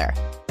each other.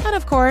 And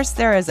of course,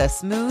 there is a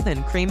smooth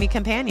and creamy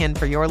companion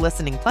for your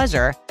listening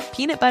pleasure,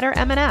 peanut butter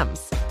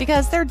M&M's,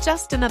 because they're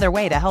just another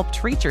way to help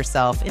treat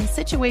yourself in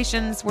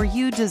situations where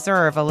you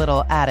deserve a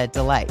little added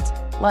delight,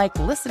 like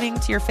listening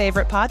to your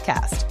favorite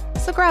podcast.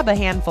 So grab a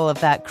handful of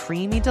that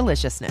creamy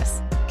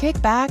deliciousness, Kick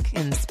back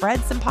and spread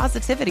some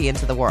positivity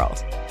into the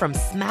world. From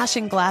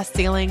smashing glass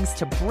ceilings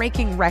to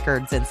breaking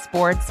records in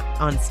sports,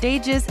 on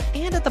stages,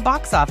 and at the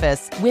box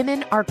office,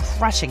 women are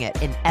crushing it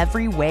in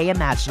every way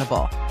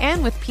imaginable.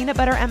 And with peanut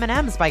butter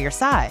M&Ms by your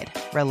side,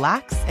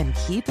 relax and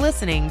keep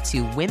listening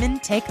to Women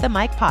Take the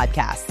Mic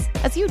podcasts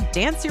as you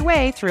dance your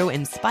way through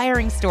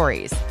inspiring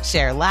stories,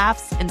 share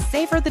laughs, and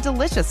savor the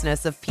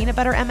deliciousness of peanut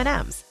butter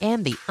M&Ms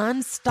and the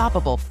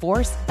unstoppable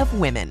force of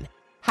women.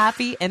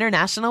 Happy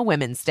International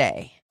Women's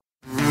Day.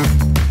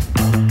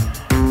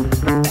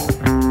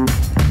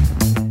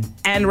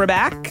 And we're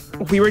back.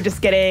 We were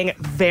just getting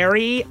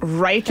very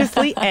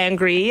righteously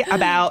angry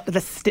about the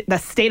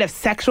state of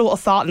sexual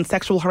assault and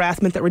sexual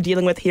harassment that we're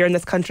dealing with here in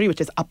this country, which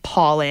is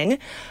appalling.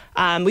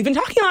 We've been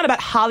talking a lot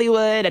about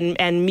Hollywood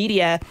and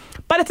media,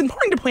 but it's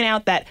important to point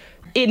out that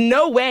in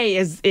no way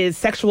is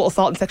sexual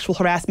assault and sexual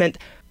harassment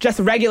just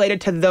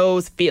regulated to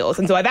those fields.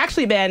 And so I've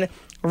actually been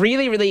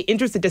really, really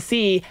interested to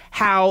see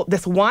how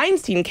this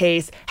Weinstein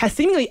case has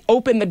seemingly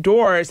opened the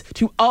doors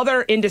to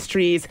other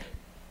industries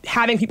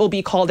having people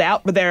be called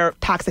out for their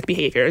toxic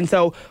behavior. And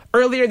so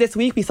earlier this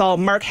week, we saw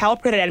Mark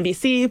Halperin at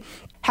NBC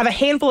have a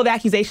handful of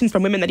accusations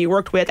from women that he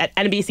worked with at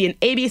NBC and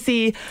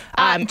ABC.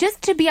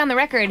 Just to be on the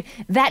record,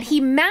 that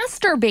he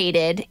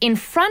masturbated in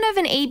front of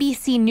an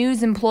ABC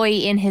News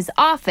employee in his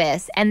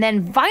office and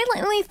then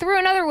violently threw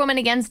another woman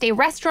against a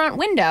restaurant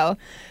window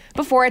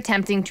before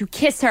attempting to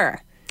kiss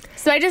her.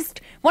 So I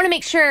just want to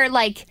make sure,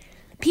 like,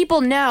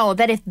 people know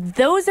that if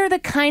those are the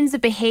kinds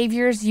of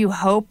behaviors you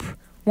hope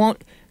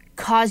won't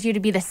cause you to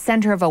be the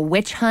center of a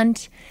witch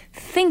hunt,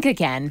 think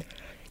again.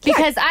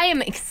 Because I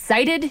am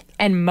excited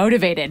and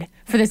motivated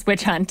for this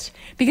witch hunt.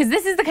 Because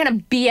this is the kind of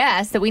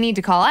BS that we need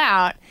to call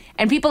out.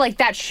 And people like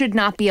that should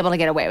not be able to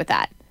get away with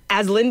that.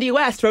 As Lindy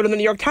West wrote in the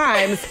New York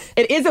Times,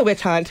 it is a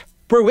witch hunt.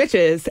 We're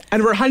witches,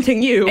 and we're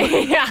hunting you.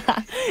 Yeah,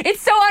 it's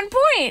so on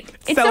point.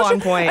 It's so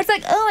on point. It's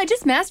like, oh, I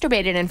just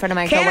masturbated in front of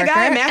my coworker.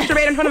 Can a guy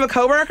masturbate in front of a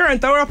coworker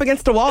and throw her up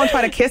against a wall and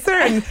try to kiss her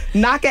and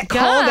not get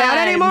called out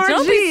anymore?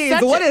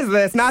 Jeez, what is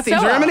this, Nazi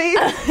Germany?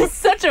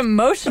 Such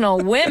emotional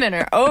women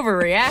are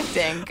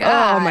overreacting.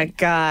 God. Oh, my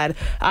God.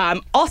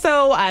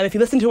 Also, if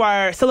you listen to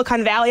our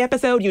Silicon Valley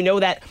episode, you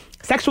know that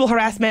sexual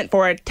harassment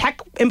for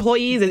tech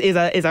employees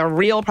is a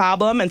real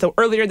problem. And so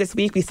earlier this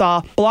week, we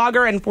saw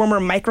blogger and former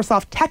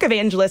Microsoft tech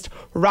evangelist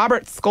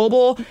Robert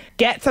Scoble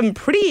get some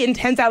pretty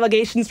intense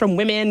allegations from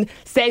women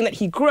saying that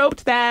he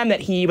groped them, that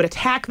he would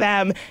attack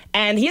them.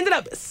 And he ended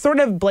up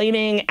sort of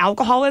blaming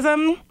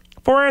alcoholism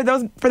for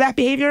that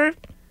behavior.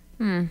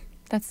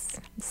 That's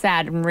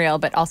sad and real,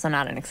 but also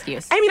not an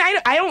excuse. I mean,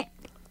 I don't...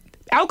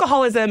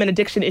 Alcoholism and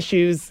addiction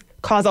issues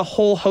cause a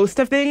whole host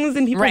of things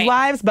in people's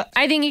lives, but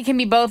I think it can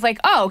be both like,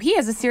 oh, he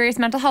has a serious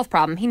mental health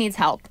problem, he needs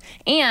help,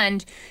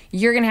 and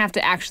you're gonna have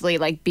to actually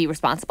like be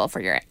responsible for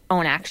your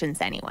own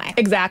actions anyway.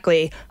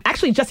 Exactly.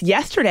 Actually, just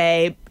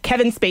yesterday,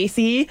 Kevin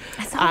Spacey,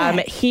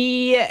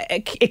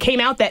 it came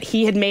out that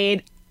he had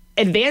made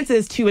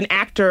advances to an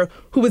actor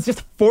who was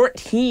just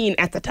 14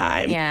 at the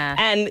time. Yeah.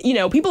 And, you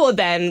know,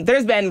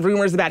 there's been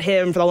rumors about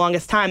him for the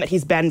longest time that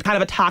he's been kind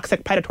of a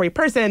toxic, predatory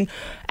person,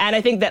 and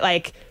I think that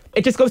like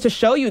it just goes to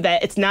show you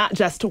that it's not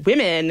just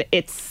women.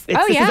 This is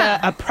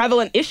a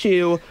prevalent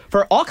issue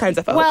for all kinds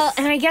of folks. Well,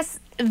 and I guess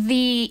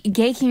the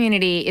gay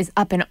community is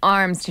up in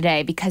arms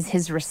today because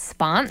his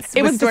response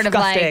was sort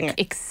disgusting. of like,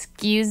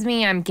 excuse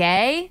me, I'm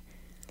gay?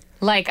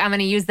 Like, I'm going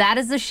to use that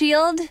as a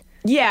shield?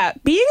 Yeah,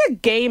 being a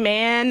gay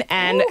man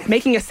and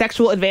making a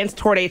sexual advance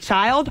toward a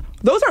child,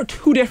 those are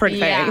two different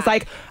things.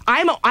 Like,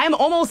 I'm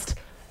almost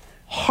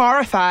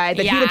horrified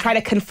that he would try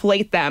to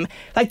conflate them.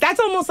 Like, that's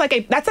almost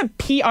like that's a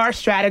PR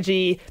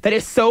strategy that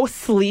is so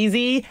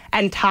sleazy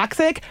and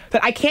toxic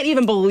that I can't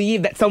even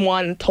believe that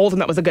someone told him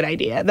that was a good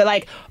idea. They're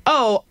like,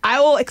 oh,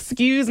 I will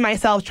excuse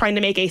myself trying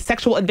to make a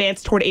sexual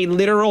advance toward a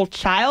literal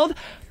child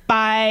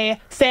by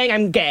saying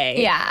I'm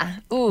gay. Yeah.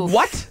 Oof.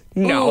 What?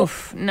 No.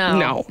 Oof.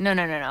 No.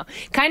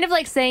 Kind of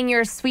like saying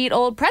you're a sweet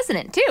old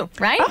president, too,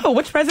 right? Oh,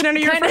 which president are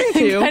you referring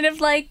to? Kind of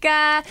like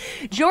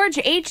George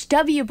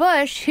H.W.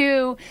 Bush,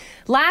 who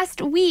last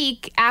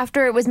week,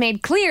 after it was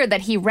made clear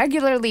that he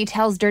regularly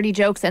tells dirty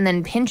jokes and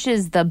then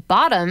pinches the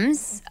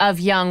bottoms of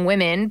young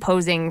women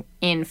posing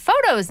in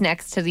photos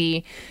next to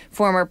the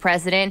former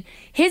president,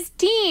 his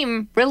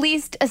team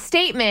released a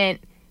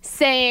statement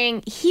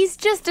saying he's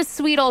just a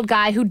sweet old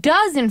guy who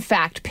does, in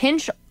fact,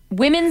 pinch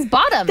women's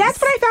bottoms.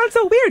 That's what I found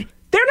so weird.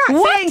 They're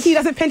not saying he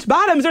doesn't pinch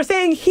bottoms. They're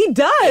saying he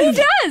does.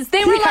 He does.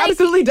 They were like,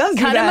 absolutely does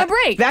cut do that. him a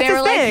break. That's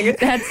his thing. Like,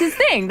 that's his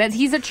thing. That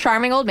he's a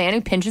charming old man who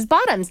pinches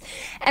bottoms.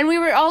 And we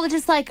were all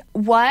just like,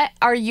 what?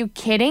 Are you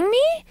kidding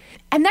me?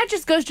 And that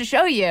just goes to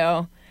show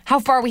you how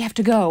far we have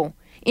to go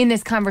in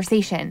this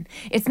conversation.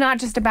 It's not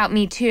just about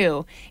Me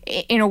Too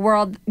in a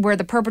world where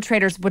the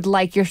perpetrators would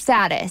like your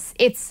status.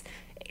 It's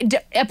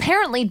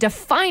apparently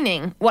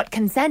defining what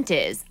consent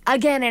is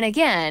again and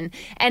again,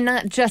 and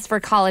not just for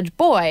college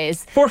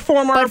boys. For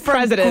former but for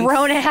presidents.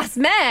 grown-ass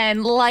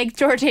men like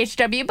George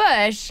H.W.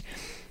 Bush,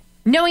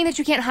 knowing that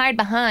you can't hide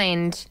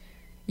behind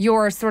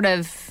your sort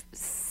of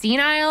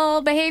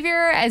senile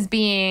behavior as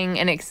being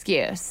an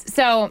excuse.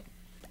 So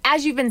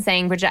as you've been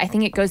saying, Bridget, I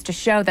think it goes to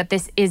show that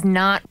this is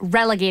not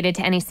relegated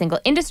to any single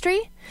industry.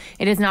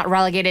 It is not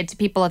relegated to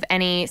people of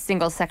any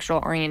single sexual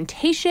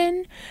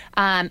orientation.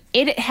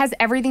 It has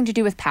everything to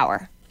do with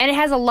power. And it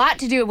has a lot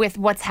to do with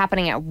what's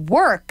happening at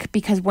work,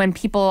 because when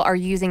people are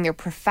using their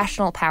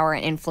professional power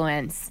and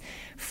influence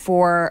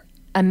for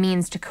a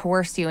means to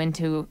coerce you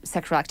into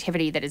sexual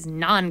activity that is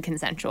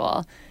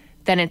non-consensual,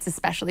 then it's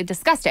especially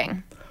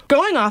disgusting.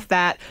 Going off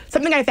that,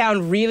 something I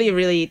found really,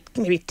 really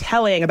maybe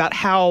telling about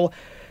how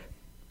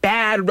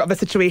bad of a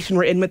situation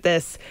we're in with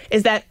this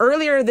is that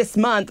earlier this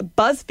month,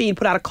 BuzzFeed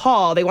put out a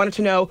call. They wanted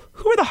to know,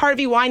 who are the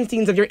Harvey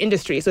Weinsteins of your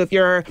industry? So if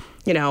you're,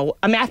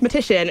 a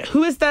mathematician,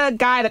 who is the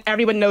guy that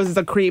everyone knows is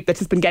a creep that's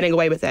just been getting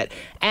away with it?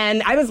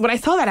 And when I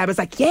saw that, I was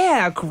like,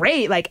 yeah,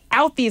 great. Like,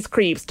 out these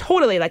creeps.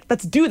 Totally. Like,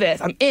 let's do this.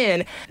 I'm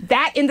in.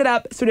 That ended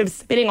up sort of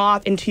spinning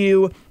off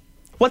into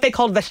what they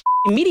called the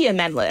Media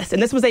Men list.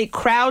 And this was a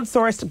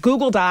crowdsourced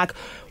Google Doc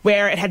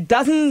where it had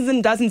dozens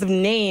and dozens of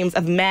names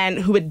of men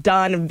who had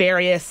done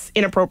various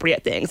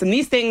inappropriate things. And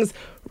these things,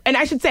 and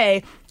I should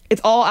say, it's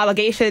all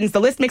allegations.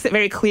 The list makes it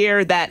very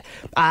clear that,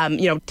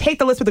 take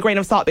the list with a grain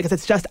of salt because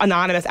it's just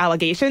anonymous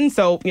allegations.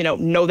 So,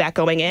 know that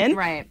going in.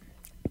 Right.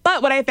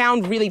 But what I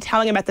found really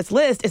telling about this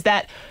list is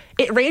that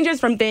it ranges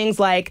from things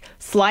like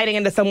sliding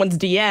into someone's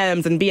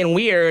DMs and being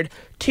weird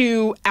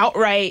to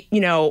outright,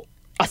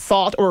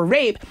 assault or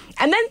rape,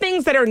 and then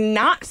things that are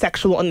not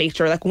sexual in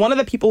nature. Like, one of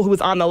the people who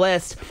was on the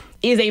list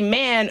is a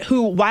man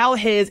who, while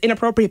his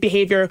inappropriate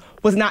behavior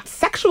was not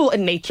sexual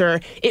in nature,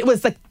 it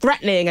was like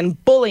threatening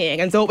and bullying.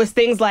 And so it was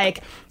things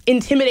like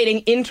intimidating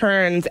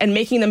interns and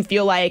making them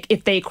feel like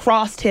if they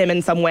crossed him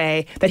in some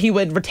way that he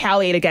would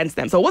retaliate against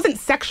them. So it wasn't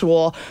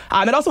sexual.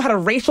 It also had a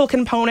racial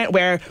component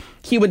where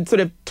he would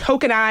sort of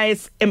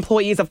tokenize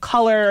employees of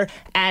color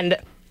and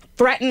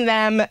threaten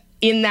them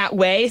in that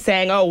way,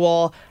 saying, oh,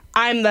 well,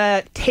 I'm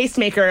the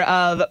tastemaker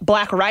of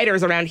black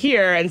writers around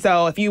here, and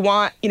so if you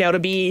want, to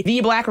be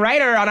the black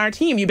writer on our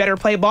team, you better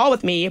play ball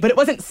with me. But it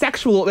wasn't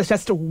sexual. It was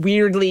just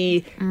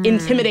weirdly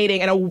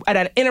intimidating and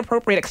an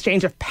inappropriate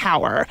exchange of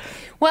power.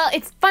 Well,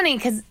 it's funny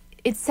because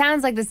it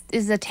sounds like this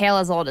is a tale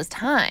as old as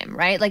time,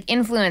 right? Like,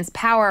 influence,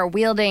 power,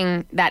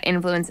 wielding that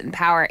influence and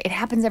power, it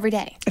happens every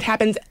day. It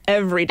happens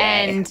every day.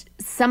 And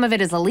some of it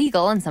is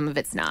illegal and some of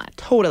it's not.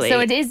 Totally. So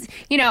it is,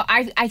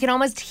 I can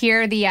almost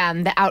hear the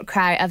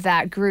outcry of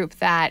that group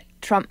that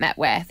Trump met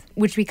with,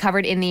 which we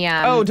covered in the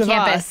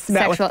campus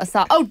sexual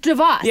assault. Oh,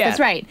 DeVos, yeah. That's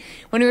right.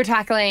 When we were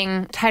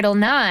tackling Title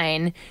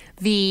IX,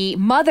 the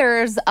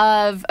mothers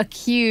of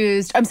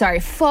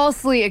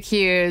falsely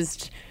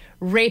accused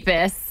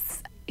rapists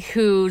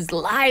whose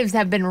lives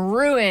have been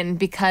ruined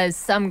because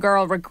some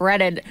girl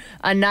regretted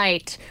a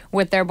night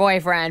with their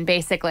boyfriend,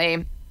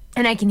 basically.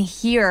 And I can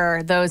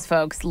hear those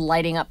folks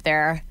lighting up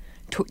their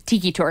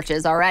tiki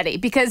torches already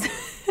because...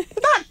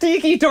 Not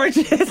tiki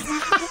torches.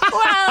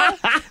 Well,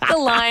 the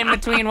line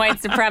between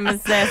white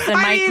supremacists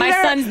and my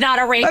son's not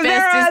a rapist is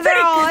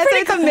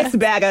it's a mixed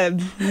bag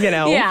of,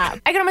 Yeah.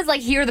 I can almost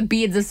hear the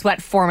beads of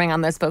sweat forming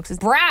on those folks'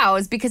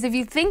 brows because if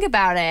you think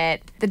about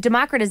it, the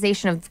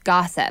democratization of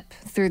gossip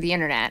through the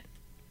internet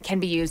can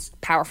be used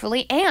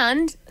powerfully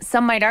and,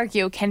 some might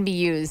argue, can be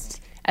used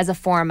as a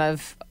form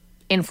of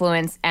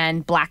influence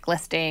and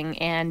blacklisting,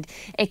 and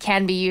it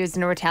can be used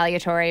in a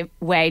retaliatory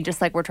way, just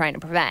like we're trying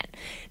to prevent.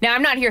 Now,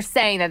 I'm not here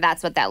saying that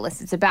that's what that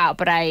list is about,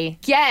 but I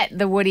get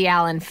the Woody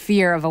Allen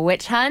fear of a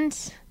witch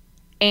hunt.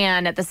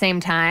 And at the same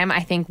time, I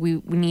think we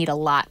need a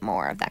lot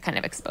more of that kind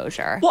of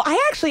exposure. Well,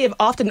 I actually have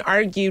often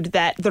argued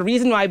that the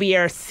reason why we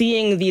are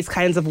seeing these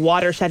kinds of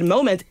watershed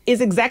moments is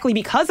exactly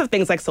because of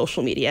things like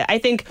social media. I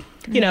think,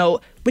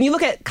 when you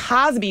look at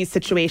Cosby's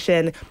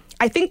situation,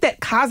 I think that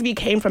Cosby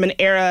came from an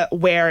era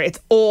where it's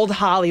old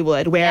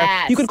Hollywood, where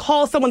you could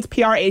call someone's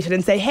PR agent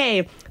and say,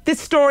 hey, this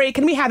story,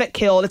 can we have it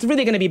killed? It's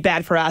really going to be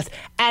bad for us.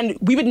 And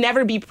we would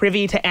never be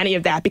privy to any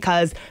of that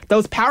because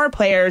those power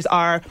players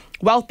are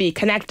wealthy,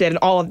 connected, and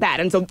all of that.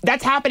 And so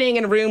that's happening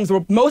in rooms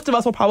where most of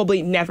us will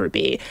probably never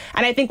be.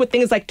 And I think with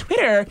things like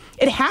Twitter,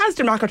 it has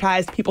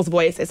democratized people's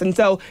voices. And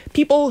so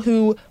people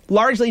who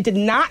largely did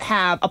not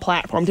have a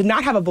platform, did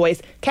not have a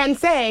voice, can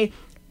say,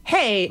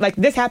 hey,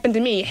 this happened to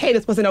me. Hey,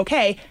 this wasn't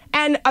okay.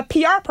 And a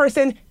PR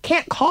person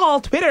can't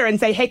call Twitter and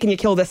say, hey, can you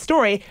kill this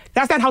story?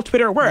 That's not how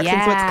Twitter works. Yeah.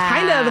 And so it's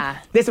kind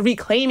of this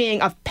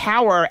reclaiming of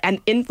power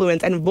and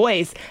influence and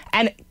voice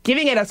and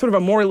giving it a sort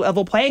of a more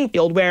level playing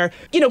field where,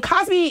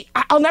 Cosby,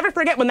 I'll never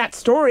forget when that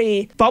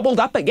story bubbled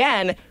up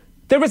again.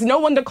 There was no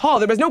one to call.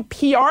 There was no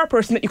PR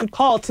person that you could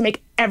call to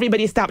make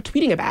everybody stop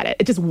tweeting about it.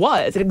 It just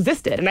was. It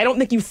existed. And I don't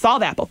think you saw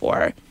that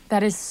before.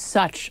 That is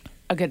such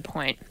a good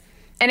point.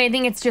 And I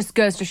think it just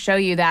goes to show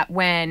you that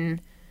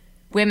when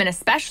women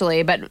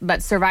especially,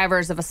 but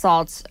survivors of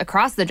assaults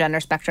across the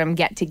gender spectrum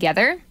get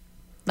together,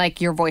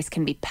 your voice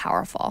can be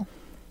powerful.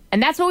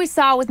 And that's what we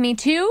saw with Me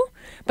Too,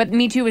 but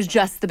Me Too was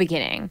just the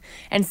beginning.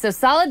 And so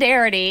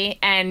solidarity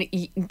and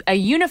a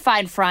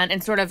unified front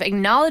and sort of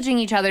acknowledging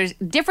each other's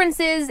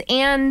differences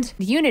and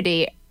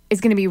unity is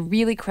going to be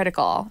really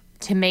critical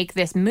to make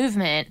this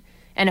movement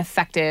an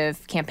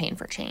effective campaign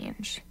for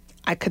change.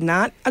 I could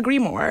not agree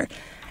more.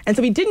 And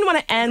so we didn't want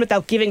to end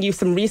without giving you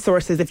some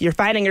resources if you're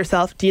finding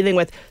yourself dealing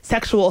with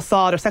sexual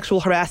assault or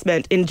sexual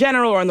harassment in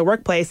general or in the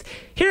workplace.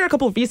 Here are a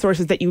couple of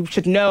resources that you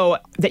should know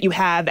that you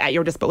have at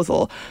your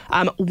disposal.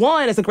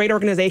 One is a great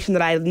organization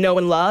that I know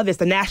and love is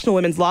the National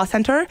Women's Law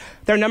Center.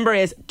 Their number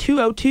is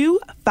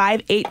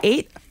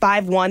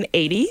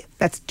 202-588-5180.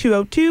 That's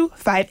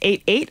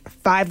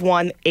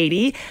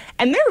 202-588-5180.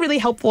 And they're really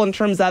helpful in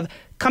terms of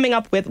coming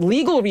up with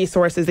legal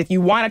resources if you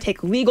want to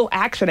take legal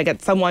action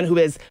against someone who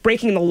is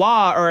breaking the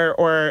law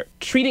or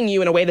treating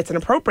you in a way that's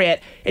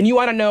inappropriate, and you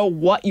want to know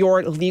what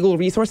your legal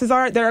resources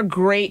are. They're a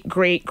great,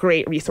 great,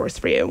 great resource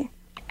for you.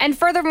 And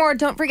furthermore,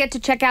 don't forget to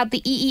check out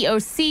the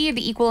EEOC,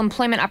 the Equal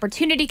Employment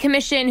Opportunity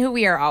Commission, who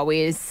we are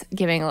always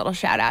giving a little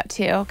shout out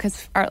to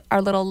because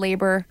our little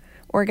labor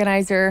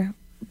organizer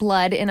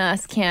blood in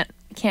us can't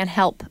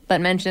help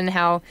but mention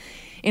how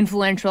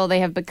influential they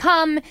have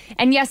become.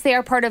 And yes, they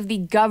are part of the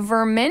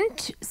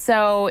government.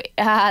 So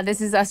this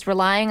is us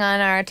relying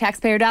on our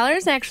taxpayer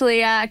dollars,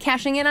 actually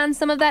cashing in on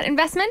some of that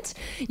investment.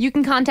 You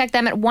can contact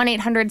them at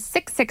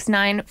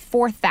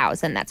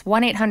 1-800-669-4000. That's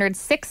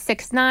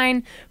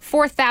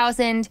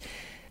 1-800-669-4000.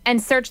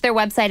 And search their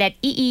website at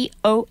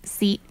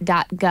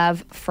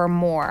eeoc.gov for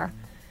more.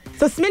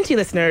 So Sminty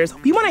listeners,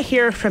 we want to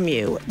hear from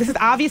you. This is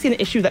obviously an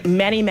issue that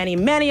many, many,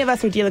 many of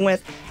us are dealing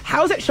with.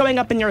 How is it showing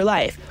up in your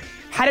life?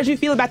 How did you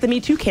feel about the Me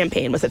Too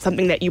campaign? Was it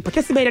something that you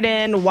participated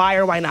in? Why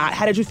or why not?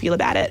 How did you feel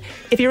about it?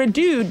 If you're a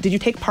dude, did you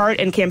take part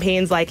in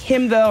campaigns like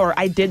Him Though or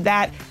I Did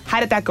That? How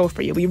did that go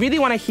for you? We really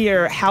want to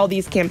hear how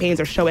these campaigns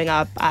are showing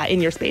up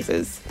in your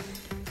spaces.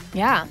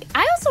 Yeah.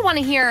 I also want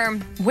to hear,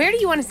 where do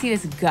you want to see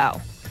this go?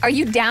 Are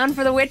you down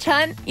for the witch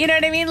hunt? You know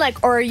what I mean?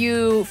 Or are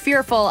you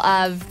fearful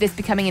of this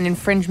becoming an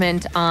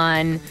infringement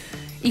on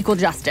equal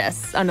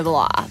justice under the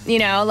law?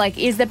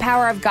 Is the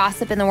power of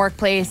gossip in the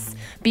workplace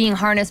being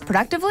harnessed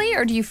productively,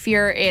 or do you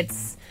fear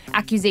its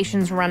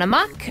accusations run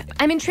amok?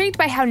 I'm intrigued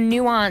by how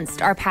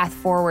nuanced our path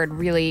forward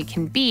really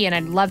can be, and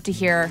I'd love to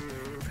hear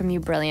from you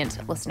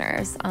brilliant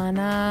listeners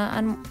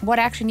on what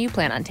action you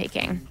plan on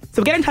taking.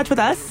 So get in touch with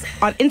us.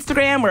 On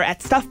Instagram, we're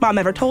at Stuff Mom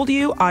Ever Told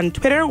You. On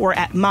Twitter, we're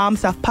at Mom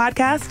Stuff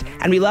Podcast.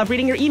 And we love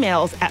reading your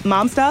emails at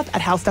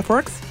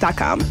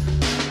momstuff@howstuffworks.com.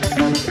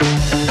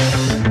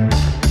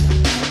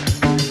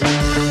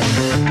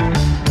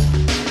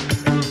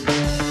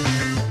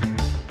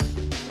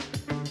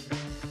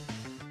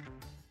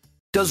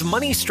 Does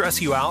money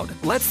stress you out?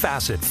 Let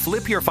Facet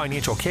flip your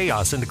financial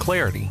chaos into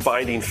clarity.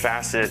 Finding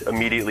Facet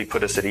immediately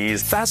put us at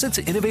ease. Facet's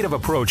innovative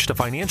approach to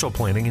financial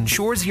planning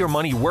ensures your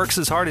money works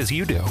as hard as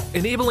you do,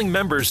 enabling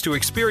members to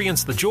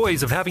experience the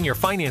joys of having your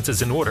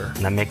finances in order.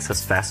 And that makes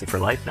us Facet for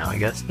life now, I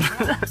guess.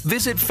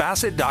 Visit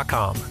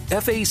Facet.com,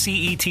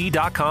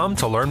 FACET.com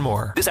to learn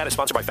more. This ad is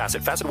sponsored by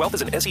Facet. Facet Wealth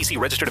is an SEC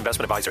registered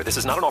investment advisor. This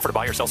is not an offer to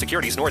buy or sell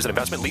securities, nor is it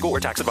investment, legal, or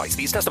tax advice.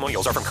 These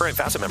testimonials are from current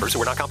Facet members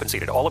who are not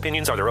compensated. All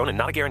opinions are their own and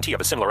not a guarantee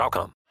of a similar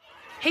outcome.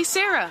 Hey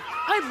Sarah,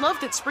 I love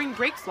that spring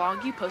break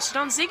vlog you posted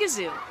on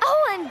Zigazoo.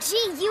 OMG,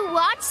 you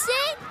watched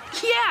it?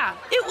 Yeah,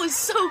 it was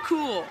so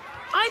cool.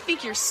 I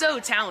think you're so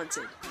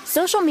talented.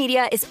 Social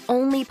media is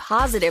only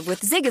positive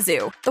with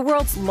Zigazoo, the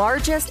world's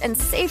largest and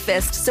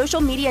safest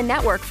social media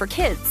network for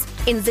kids.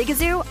 In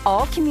Zigazoo,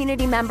 all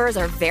community members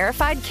are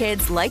verified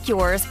kids like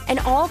yours, and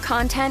all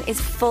content is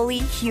fully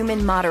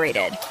human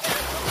moderated.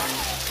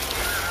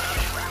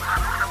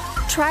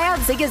 Try out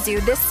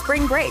Zigazoo this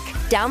spring break.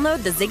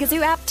 Download the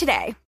Zigazoo app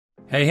today.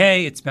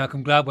 Hey, it's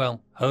Malcolm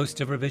Gladwell,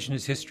 host of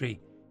Revisionist History.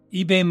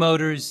 eBay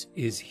Motors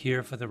is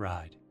here for the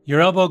ride.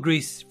 Your elbow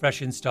grease,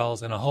 fresh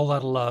installs, and a whole lot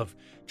of love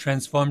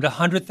transformed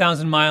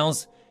 100,000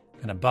 miles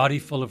and a body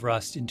full of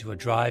rust into a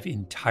drive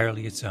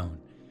entirely its own.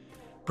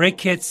 Brake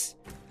kits,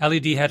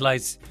 LED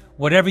headlights,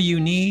 whatever you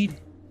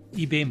need,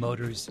 eBay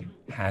Motors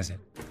has it.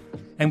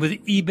 And with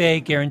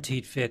eBay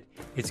Guaranteed Fit,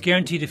 it's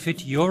guaranteed to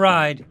fit your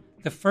ride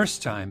the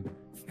first time,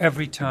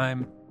 every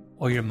time,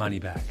 or your money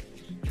back.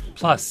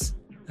 Plus,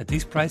 at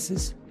these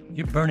prices,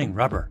 you're burning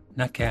rubber,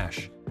 not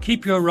cash.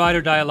 Keep your ride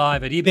or die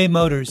alive at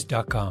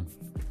ebaymotors.com.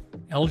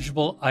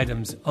 Eligible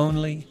items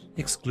only.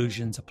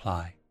 Exclusions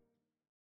apply.